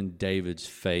strengthen David's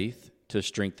faith, to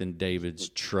strengthen David's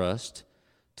trust,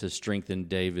 to strengthen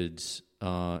David's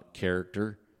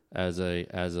character as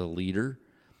a leader.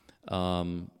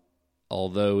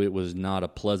 Although it was not a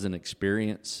pleasant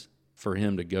experience for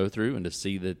him to go through and to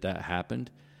see that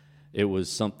happened, it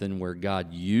was something where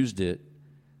God used it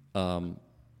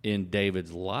in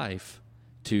David's life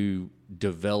to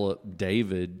develop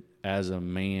David as a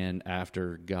man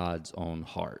after God's own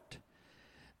heart.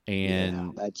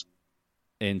 And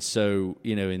and so,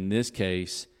 in this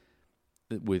case,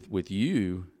 with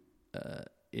you,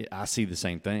 I see the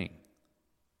same thing.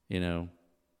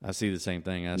 I see the same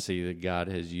thing. I see that God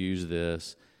has used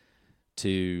this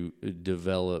to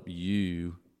develop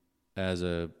you as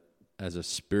a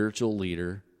spiritual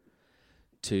leader,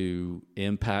 to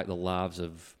impact the lives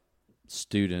of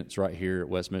students right here at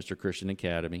Westminster Christian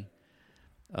Academy,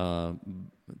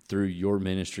 through your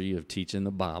ministry of teaching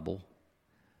the Bible,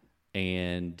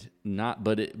 and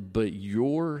but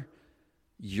your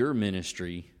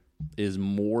ministry is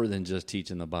more than just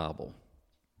teaching the Bible.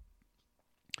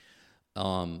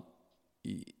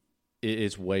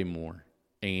 It's way more.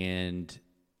 And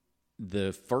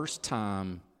the first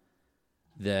time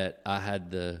that I had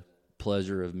the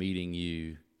pleasure of meeting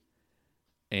you,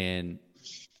 and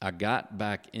I got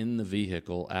back in the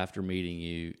vehicle after meeting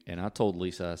you, and I told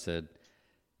Lisa, I said,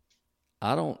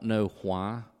 I don't know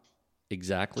why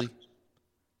exactly,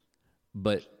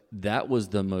 but that was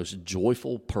the most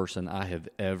joyful person I have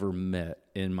ever met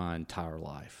in my entire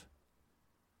life.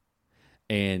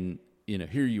 And,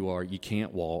 here you are, you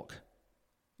can't walk,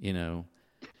 you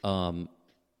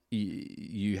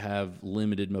have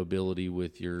limited mobility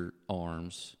with your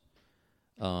arms,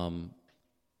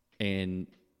 and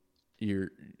you're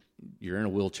in a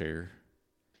wheelchair,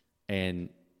 and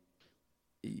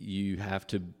you have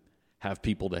to have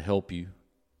people to help you,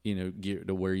 get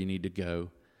to where you need to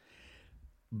go.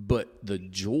 But the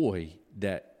joy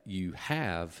that you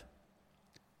have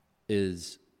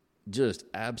is just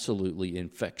absolutely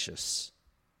infectious.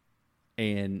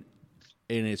 And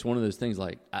it's one of those things,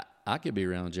 like, I could be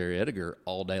around Jerry Ediger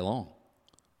all day long.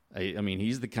 I mean,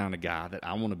 he's the kind of guy that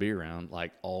I want to be around,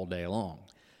 like, all day long.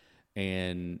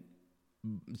 And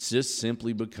it's just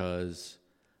simply because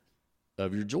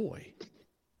of your joy.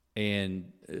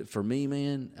 And for me,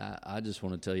 man, I just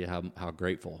want to tell you how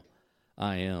grateful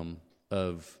I am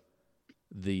of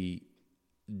the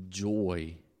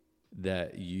joy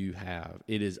that you have.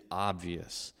 It is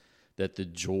obvious that the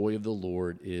joy of the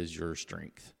Lord is your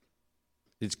strength.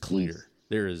 It's clear.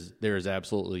 There is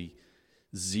absolutely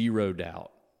zero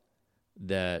doubt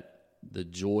that the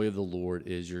joy of the Lord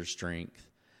is your strength,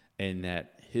 and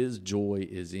that his joy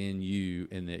is in you,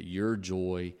 and that your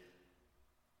joy,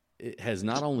 it has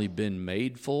not only been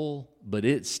made full, but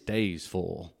it stays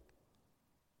full.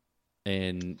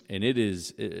 And it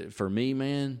is, for me,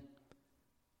 man,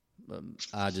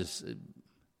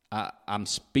 I'm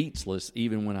speechless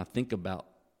even when I think about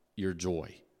your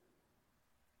joy.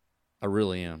 I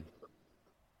really am.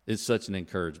 It's such an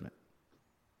encouragement.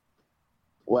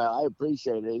 Well, I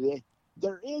appreciate it.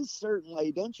 There is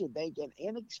certainly, don't you think, an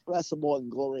inexpressible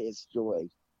and glorious joy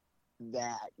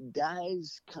that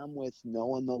does come with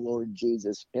knowing the Lord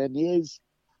Jesus and is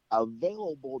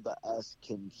available to us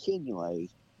continually.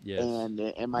 Yes.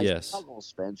 And my struggle,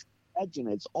 Spence, imagine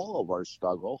it's all of our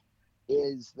struggle,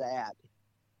 is that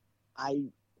I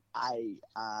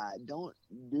don't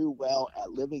do well at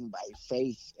living by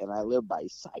faith, and I live by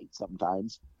sight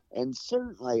sometimes. And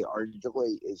certainly our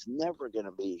joy is not going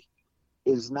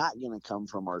to come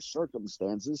from our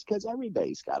circumstances, because every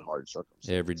day's got hard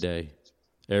circumstances.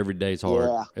 Every day's hard.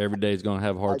 Yeah. Every day's going to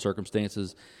have hard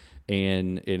circumstances.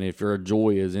 And if your joy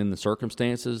is in the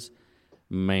circumstances,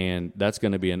 man, that's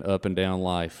going to be an up and down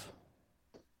life.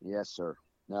 Yes, sir.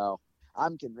 No,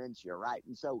 I'm convinced you're right.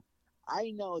 And so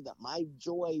I know that my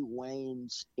joy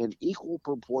wanes in equal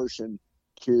proportion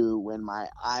to when my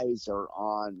eyes are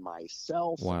on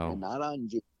myself and not on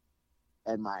Jesus,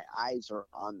 and my eyes are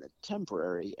on the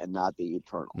temporary and not the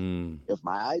eternal. If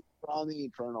my eyes are on the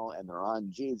eternal and they're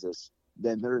on Jesus,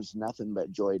 then there's nothing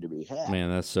but joy to be had. Man,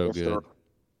 that's so good.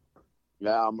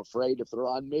 Yeah, I'm afraid if they're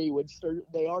on me, which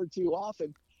they are too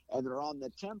often, and they're on the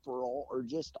temporal or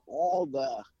just all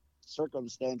the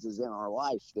circumstances in our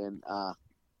life, then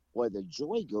boy, the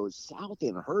joy goes south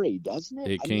in a hurry, doesn't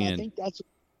it? I mean, I think that's,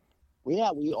 we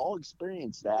all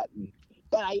experience that.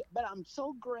 But I'm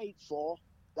so grateful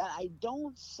that I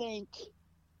don't think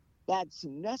that's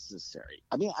necessary.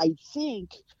 I mean, I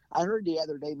think I heard the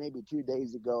other day, maybe 2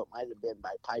 days ago, it might have been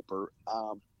by Piper,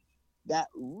 that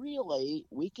really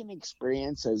we can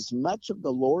experience as much of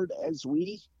the Lord as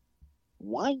we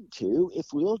want to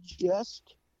if we'll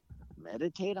just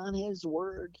meditate on his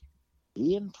word,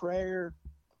 be in prayer,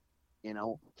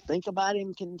 think about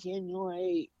him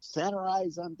continually, set our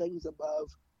eyes on things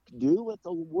above, do what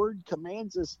the word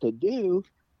commands us to do.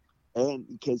 And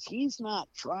because he's not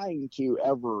trying to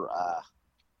ever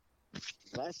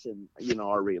lessen,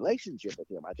 our relationship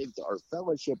with him. I think our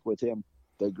fellowship with him,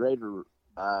 the greater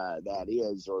that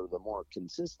is, or the more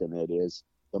consistent it is,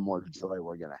 the more joy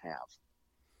we're going to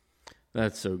have.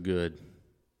 That's so good.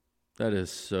 That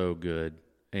is so good.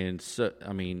 And so,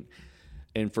 I mean,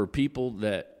 and for people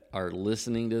that are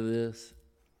listening to this,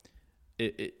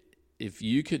 if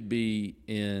you could be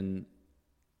in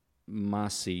my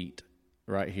seat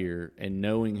right here and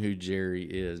knowing who Jerry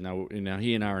is. Now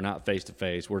he and I are not face to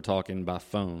face. We're talking by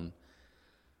phone.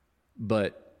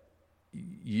 But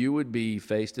you would be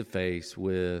face to face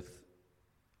with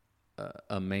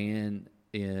a man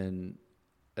in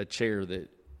a chair that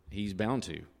he's bound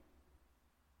to.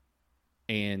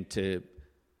 And to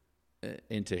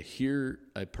hear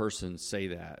a person say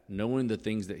that, knowing the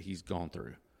things that he's gone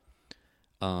through,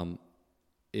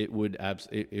 it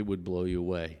would blow you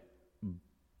away.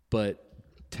 But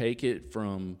take it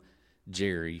from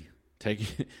Jerry,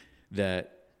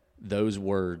 that those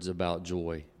words about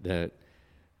joy, that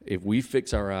if we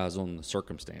fix our eyes on the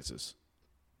circumstances,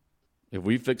 if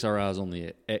we fix our eyes on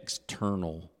the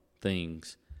external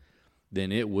things,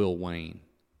 then it will wane.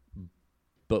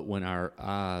 But when our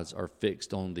eyes are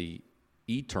fixed on the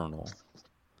eternal,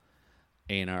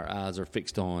 and our eyes are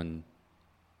fixed on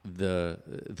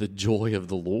the joy of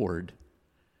the Lord,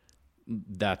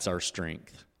 that's our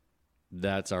strength.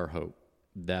 That's our hope.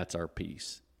 That's our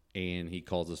peace. And he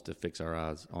calls us to fix our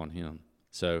eyes on him.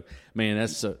 So, man,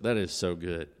 that is so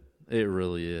good. It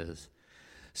really is.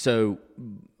 So,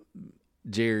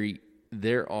 Jerry,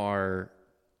 there are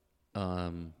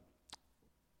some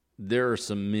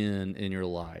men in your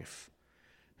life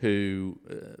who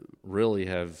really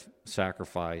have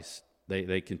sacrificed.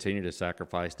 They continue to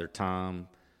sacrifice their time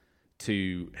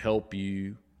to help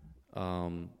you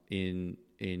in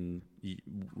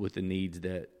with the needs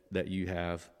that you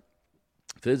have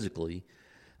physically.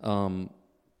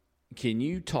 Can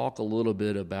you talk a little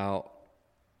bit about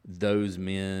those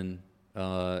men?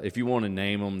 If you want to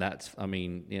name them, that's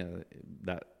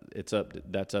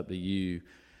up to you.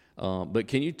 But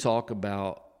can you talk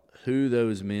about who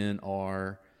those men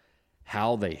are,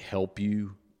 how they help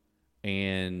you,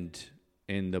 and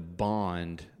the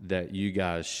bond that you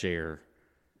guys share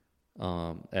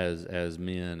as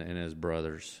men and as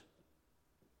brothers?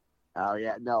 Oh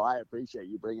yeah, no, I appreciate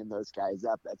you bringing those guys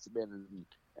up. That's been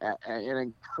an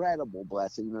incredible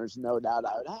blessing. There's no doubt.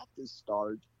 I would have to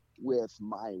start with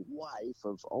my wife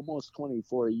of almost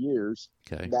 24 years.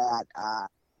 Okay. That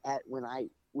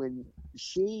when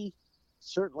she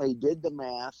certainly did the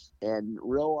math and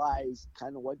realized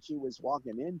kind of what she was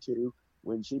walking into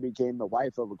when she became the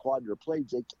wife of a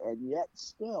quadriplegic, and yet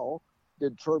still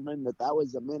determined that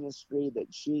was a ministry that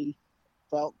she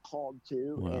felt called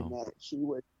to. Wow. And that she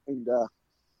would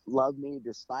love me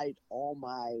despite all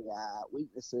my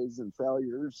weaknesses and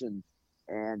failures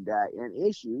and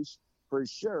issues, for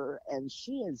sure. And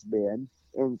she has been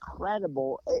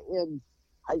incredible. And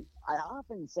I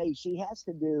often say she has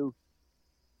to do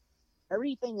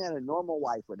everything that a normal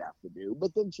wife would have to do,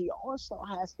 but then she also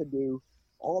has to do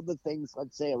all the things,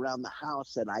 let's say, around the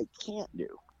house that I can't do,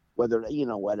 whether,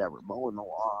 whatever, mowing the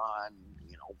lawn,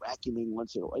 vacuuming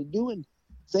once in a while, doing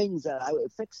things that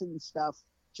fixing stuff,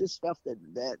 just stuff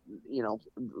that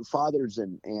fathers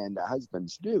and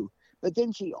husbands do. But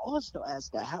then she also has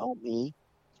to help me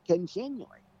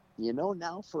continually.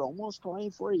 Now for almost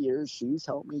 24 years, she's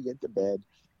helped me get to bed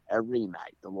every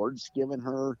night. The Lord's given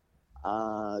her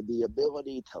the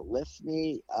ability to lift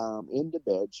me into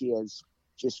bed. She has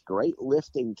just great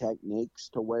lifting techniques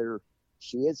to where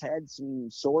she has had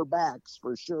some sore backs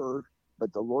for sure,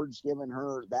 but the Lord's given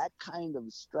her that kind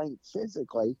of strength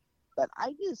physically. But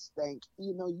I just think,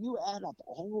 you add up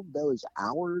all of those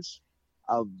hours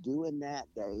of doing that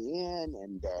day in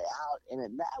and day out, and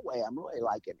in that way, I'm really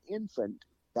like an infant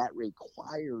that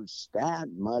requires that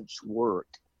much work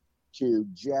to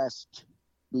just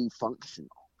be functional.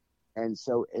 And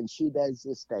she does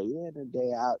this day in and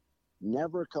day out,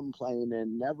 never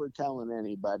complaining, never telling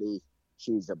anybody.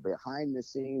 She's a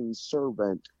behind-the-scenes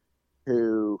servant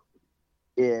who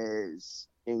is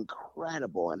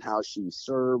incredible in how she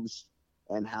serves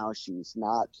and how she's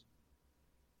not.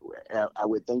 I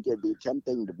would think it'd be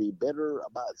tempting to be bitter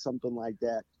about something like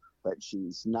that, but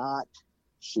she's not.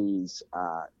 She's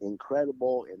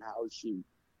incredible in how she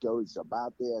goes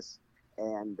about this,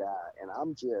 and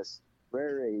I'm just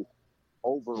very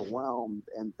overwhelmed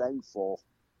and thankful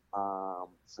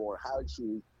for how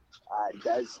she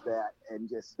does that and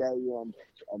just day in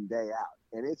and day out.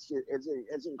 And it's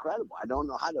incredible. I don't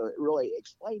know how to really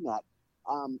explain that.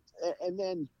 And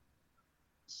then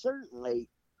certainly,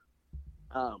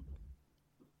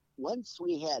 once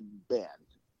we had Ben,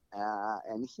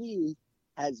 and he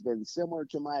has been similar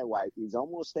to my wife. He's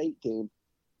almost 18,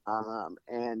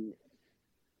 and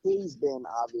he's been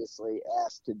obviously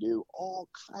asked to do all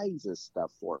kinds of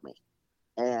stuff for me.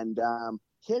 And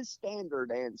his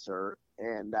standard answer,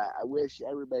 and I wish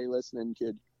everybody listening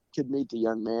could meet the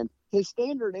young man. His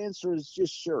standard answer is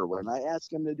just sure when I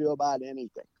ask him to do about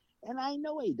anything. And I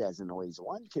know he doesn't always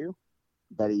want to,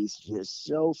 but he's just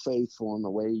so faithful in the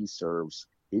way he serves.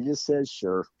 He just says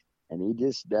sure, and he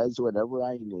just does whatever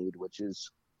I need, which is,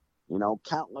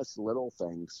 countless little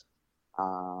things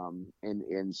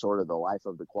in sort of the life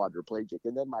of the quadriplegic.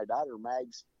 And then my daughter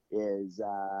Mags is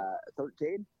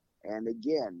 13, and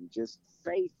again, just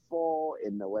faithful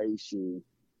in the way she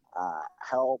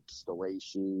helps, the way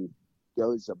she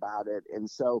goes about it. And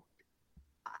so,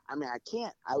 I mean,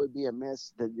 I would be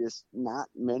amiss to just not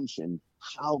mention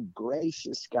how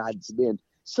gracious God's been.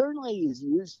 Certainly he's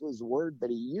used his word, but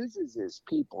he uses his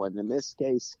people. And in this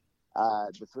case,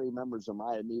 the three members of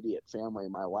my immediate family,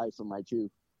 my wife and my two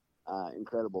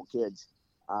incredible kids.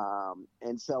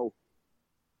 And so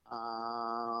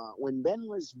when Ben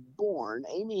was born,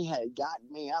 Amy had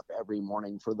gotten me up every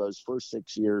morning for those first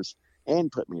 6 years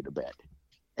and put me to bed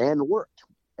and worked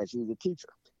as she's a teacher.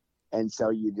 And so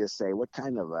you just say, what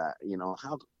kind of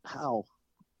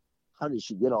how did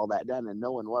she get all that done? And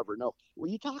no one will ever know.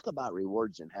 Well, you talk about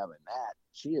rewards in heaven, that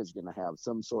she is going to have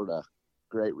some sort of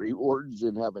great rewards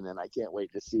in heaven, and I can't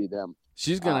wait to see them.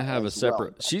 She's going to have a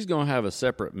separate. Well. She's going to have a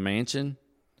separate mansion,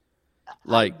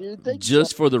 like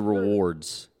just for the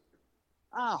rewards.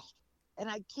 Oh, and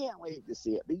I can't wait to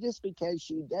see it, just because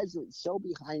she does it so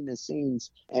behind the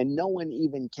scenes, and no one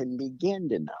even can begin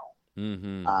to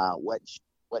know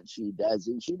what she does,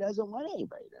 and she doesn't want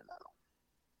anybody to know.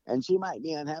 And she might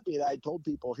be unhappy that I told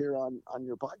people here on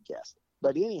your podcast.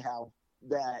 But anyhow,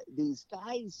 that these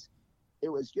guys, it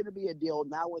was going to be a deal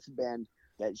now with Ben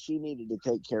that she needed to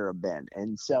take care of Ben.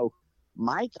 And so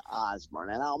Mike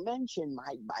Osborne, and I'll mention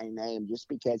Mike by name just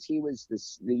because he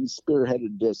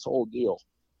spearheaded this whole deal.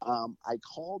 I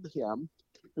called him,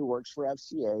 who works for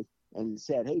FCA, and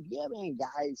said, hey, do you have any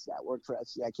guys that work for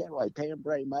FCA? I can't really pay them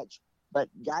very much, but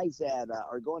guys that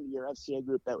are going to your FCA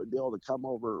group that would be able to come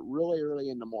over really early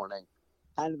in the morning,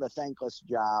 kind of a thankless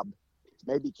job,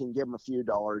 maybe can give them a few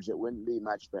dollars. It wouldn't be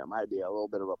much, but it might be a little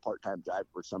bit of a part-time job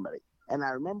for somebody. And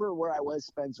I remember where I was,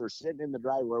 Spencer, sitting in the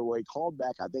driveway where he called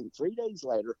back, I think 3 days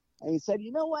later, and he said,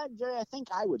 you know what, Jerry, I think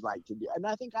I would like to do, and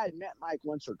I think I had met Mike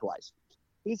once or twice.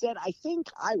 He said, I think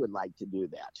I would like to do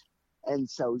that. And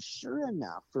so sure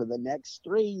enough, for the next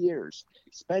 3 years,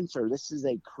 Spencer, this is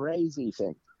a crazy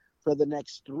thing. For the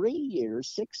next 3 years,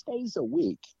 6 days a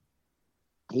week,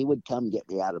 he would come get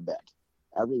me out of bed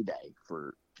every day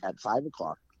at 5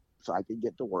 o'clock so I could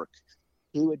get to work.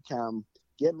 He would come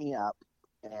get me up,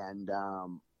 and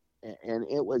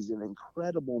it was an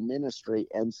incredible ministry.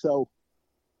 And so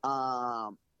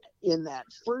in that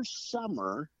first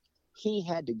summer, he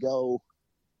had to go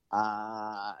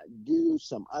do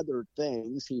some other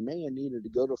things. He may have needed to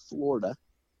go to Florida,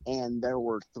 and there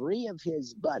were 3 of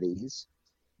his buddies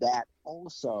that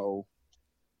also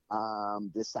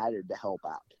decided to help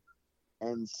out.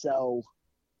 And so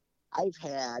I've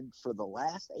had, for the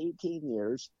last 18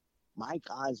 years, Mike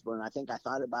Osborne, I think I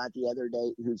thought about it the other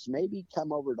day, who's maybe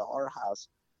come over to our house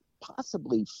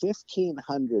possibly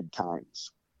 1,500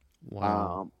 times.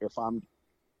 Wow. If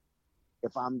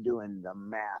I'm doing the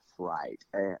math right,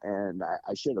 and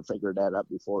I should have figured that up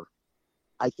before.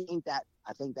 I think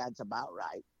that's about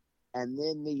right. And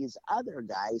then these other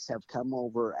guys have come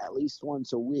over at least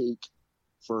once a week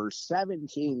for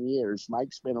 17 years.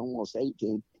 Mike's been almost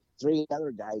 18. 3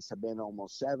 other guys have been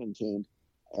almost 17.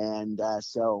 And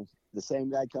so the same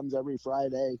guy comes every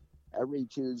Friday, every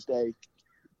Tuesday,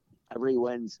 every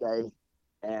Wednesday.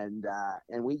 And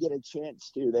we get a chance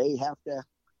to. They have to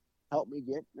help me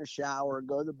get in the shower,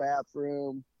 go to the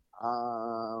bathroom,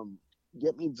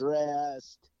 get me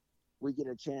dressed. We get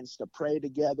a chance to pray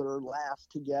together, laugh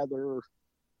together,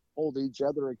 hold each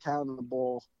other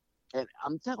accountable. And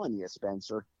I'm telling you,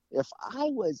 Spencer, if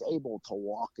I was able to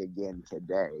walk again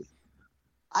today,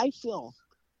 I feel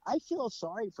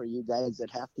sorry for you guys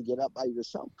that have to get up by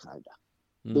yourself, kind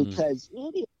of, because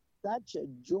it is such a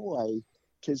joy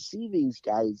to see these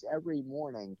guys every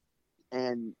morning,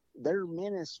 and their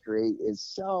ministry is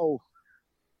so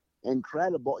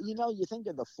incredible. You know, you think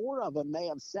of the 4 of them, they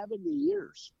have 70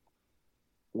 years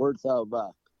worth of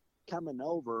coming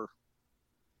over,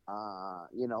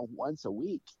 once a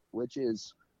week, which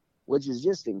is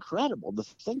just incredible to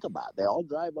think about. They all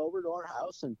drive over to our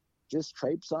house and just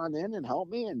traipse on in and help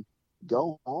me and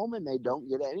go home, and they don't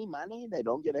get any money. They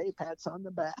don't get any pats on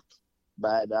the back.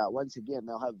 But once again,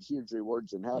 they'll have huge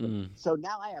rewards in heaven. So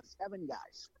now I have 7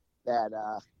 guys that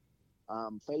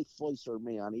faithfully serve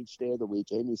me on each day of the week.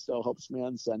 Amy still helps me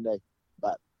on Sunday,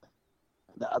 but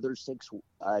the other 6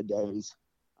 days,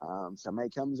 somebody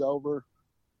comes over,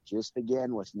 just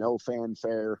again with no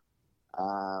fanfare.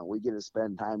 We get to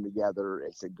spend time together.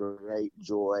 It's a great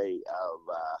joy of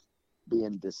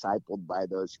being discipled by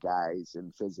those guys,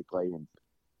 and physically, and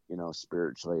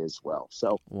spiritually as well.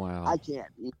 So Wow. I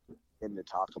can't even to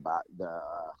talk about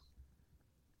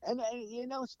and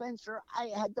Spencer, I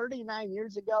had 39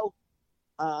 years ago,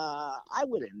 I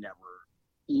would have never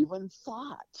even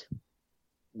thought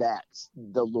that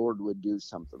the Lord would do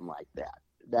something like that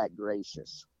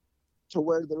gracious, to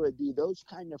where there would be those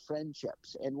kind of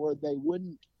friendships, and where they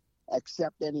wouldn't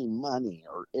accept any money,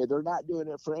 or they're not doing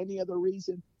it for any other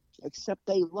reason except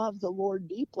they love the Lord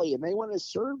deeply and they want to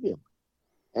serve him.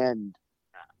 And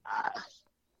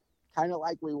kind of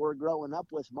like we were growing up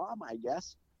with Mom, I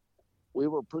guess. We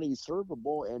were pretty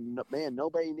servable, and man,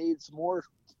 nobody's more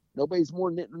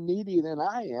needy than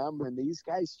I am, and these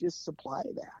guys just supply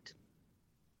that.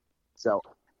 So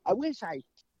I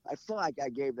feel like I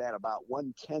gave that about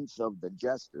 1/10 of the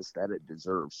justice that it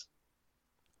deserves.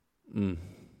 Mm.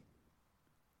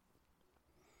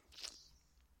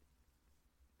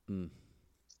 Mm.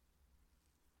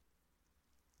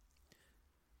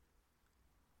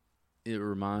 It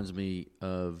reminds me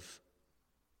of,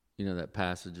 that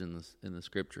passage in the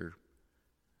scripture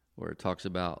where it talks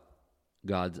about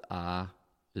God's eye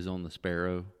is on the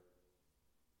sparrow.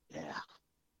 Yeah.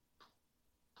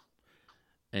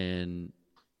 And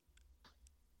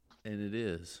it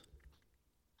is.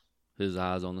 His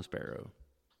eyes on the sparrow.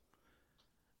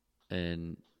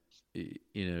 And,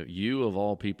 you of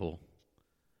all people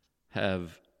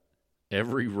have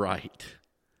every right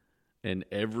and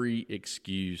every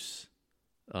excuse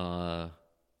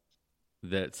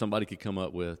that somebody could come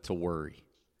up with to worry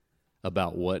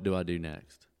about what do I do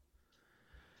next.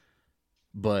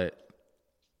 But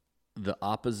the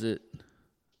opposite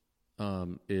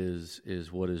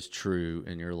is what is true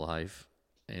in your life,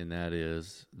 and that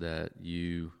is that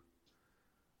you,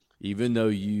 even though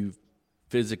you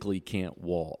physically can't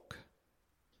walk,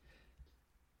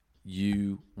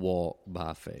 you walk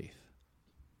by faith.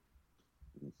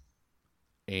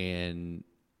 And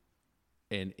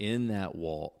in that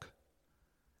walk,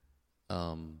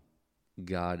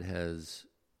 God has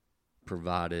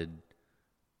provided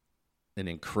an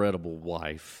incredible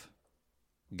wife.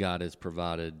 God has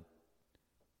provided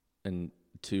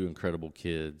two incredible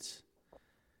kids.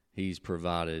 He's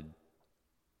provided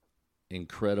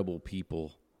incredible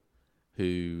people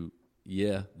who,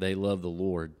 they love the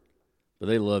Lord, but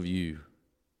they love you.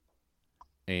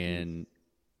 And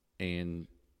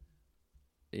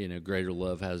greater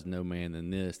love has no man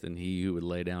than he who would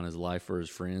lay down his life for his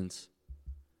friends.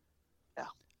 Yeah.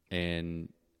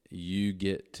 And you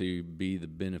get to be the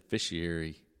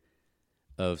beneficiary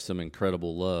of some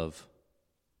incredible love.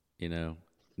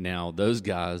 Now those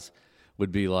guys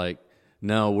would be like,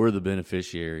 no, we're the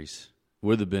beneficiaries.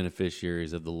 We're the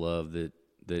beneficiaries of the love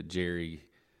that Jerry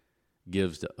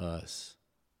gives to us.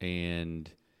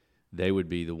 And they would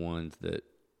be the ones that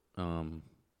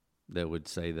would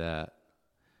say that.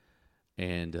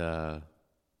 And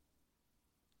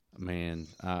man,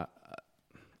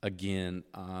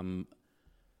 I'm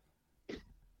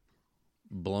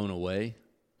blown away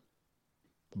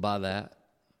by that.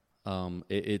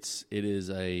 It is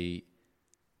a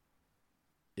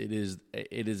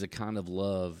kind of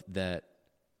love that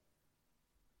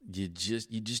you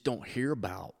just don't hear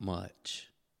about much.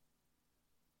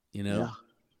 Yeah.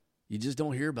 You just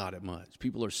don't hear about it much.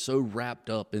 People are so wrapped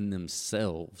up in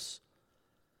themselves.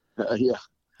 Yeah.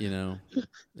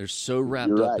 They're so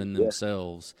wrapped up in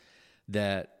themselves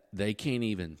that they can't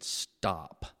even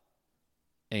stop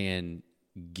and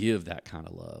give that kind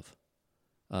of love.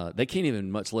 They can't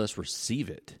even, much less receive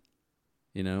it.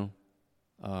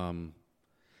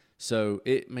 So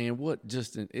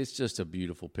it's just a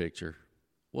beautiful picture.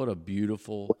 What a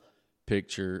beautiful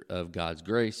picture of God's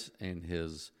grace and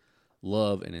his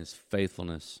love and his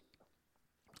faithfulness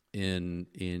in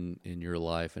your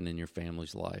life and in your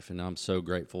family's life. And I'm so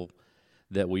grateful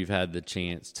that we've had the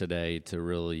chance today to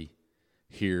really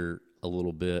hear a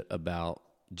little bit about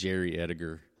Jerry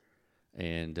Ediger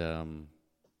and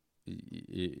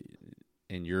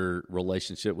your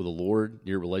relationship with the Lord,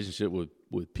 your relationship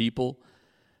with people,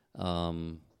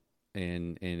 and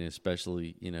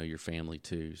especially, your family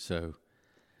too. So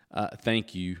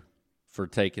thank you for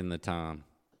taking the time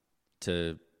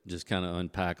to just kind of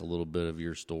unpack a little bit of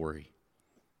your story.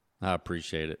 I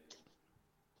appreciate it.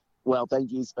 Well,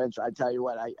 thank you, Spencer. I tell you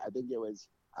what, I think it was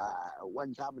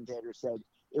one commentator said,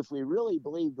 if we really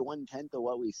believed 1/10 of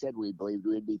what we said we believed,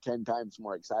 we'd be 10 times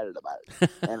more excited about it.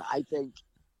 And I think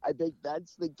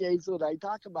that's the case when I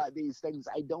talk about these things.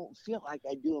 I don't feel like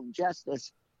I do them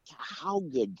justice to how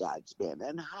good God's been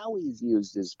and how he's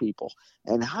used his people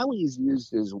and how he's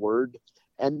used his word.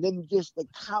 And then just the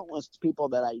countless people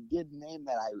that I didn't name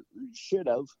that I should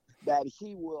have, that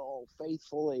he will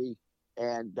faithfully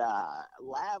and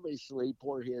lavishly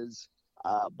pour his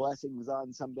blessings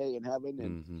on someday in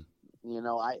heaven. And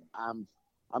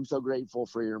I'm so grateful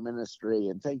for your ministry,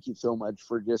 and thank you so much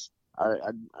for just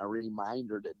a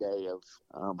reminder today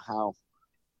of how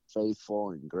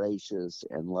faithful and gracious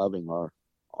and loving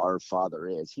our Father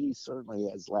is. He certainly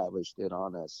has lavished it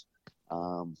on us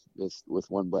with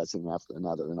one blessing after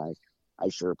another, and I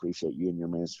sure appreciate you and your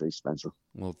ministry, Spencer.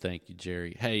 Well, thank you,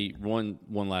 Jerry. Hey, one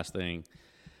last thing.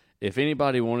 If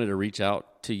anybody wanted to reach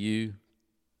out to you,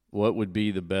 what would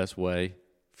be the best way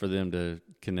for them to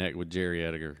connect with Jerry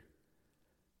Ediger?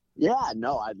 Yeah,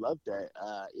 no, I'd love to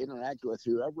interact with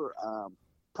whoever.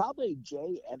 Probably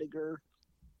J. Ediger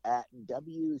at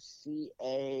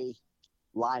WCA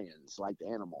Lions, like the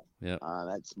animal. Yeah,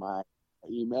 that's my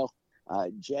email.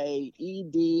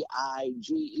 JEDIGER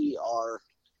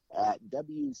at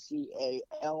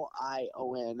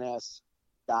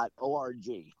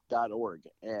WCALIONS.org.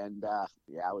 And I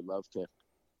would love to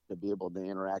be able to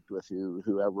interact with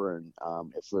whoever, and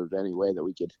if there's any way that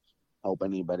we could help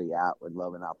anybody out, would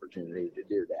love an opportunity to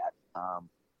do that.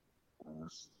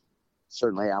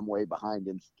 Certainly I'm way behind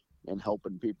in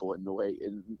helping people in the way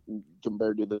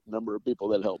compared to the number of people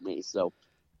that help me. So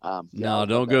no,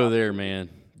 don't go there, man.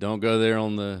 Don't go there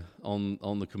on the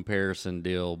comparison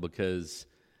deal, because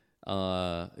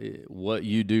what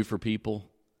you do for people,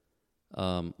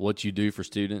 what you do for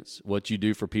students, what you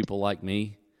do for people like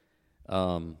me,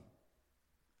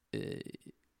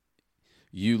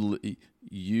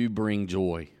 you bring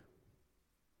joy.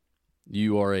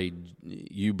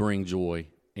 You bring joy,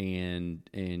 and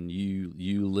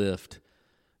you lift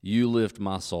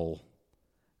my soul,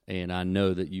 and I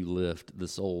know that you lift the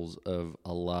souls of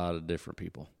a lot of different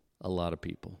people, a lot of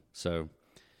people. So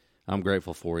I'm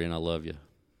grateful for you, and I love you.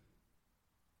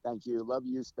 Thank you. Love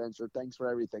you, Spencer. Thanks for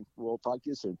everything. We'll talk to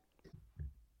you soon.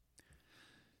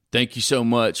 Thank you so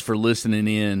much for listening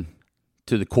in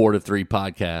to the Court of Three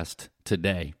podcast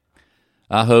today.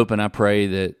 I hope and I pray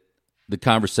that the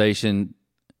conversation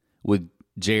with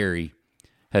Jerry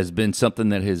has been something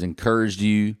that has encouraged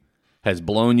you, has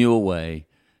blown you away,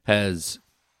 has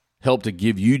helped to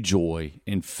give you joy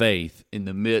and faith in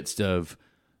the midst of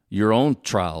your own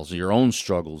trials, your own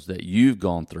struggles that you've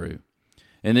gone through,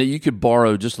 and that you could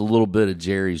borrow just a little bit of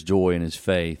Jerry's joy and his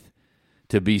faith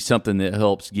to be something that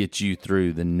helps get you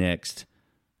through the next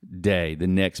day, the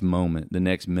next moment, the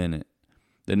next minute,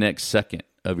 the next second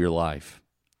of your life.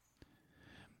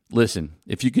 Listen,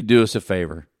 if you could do us a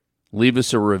favor, leave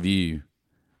us a review,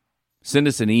 send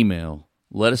us an email,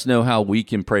 let us know how we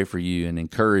can pray for you and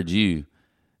encourage you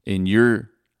in your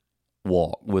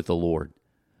walk with the Lord.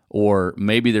 Or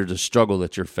maybe there's a struggle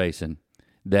that you're facing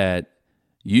that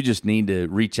you just need to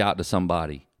reach out to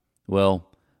somebody. Well,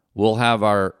 we'll have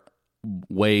our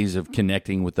ways of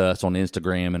connecting with us on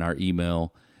Instagram and our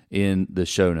email in the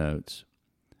show notes.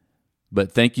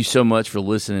 But thank you so much for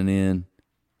listening in.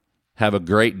 Have a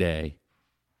great day.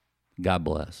 God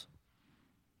bless.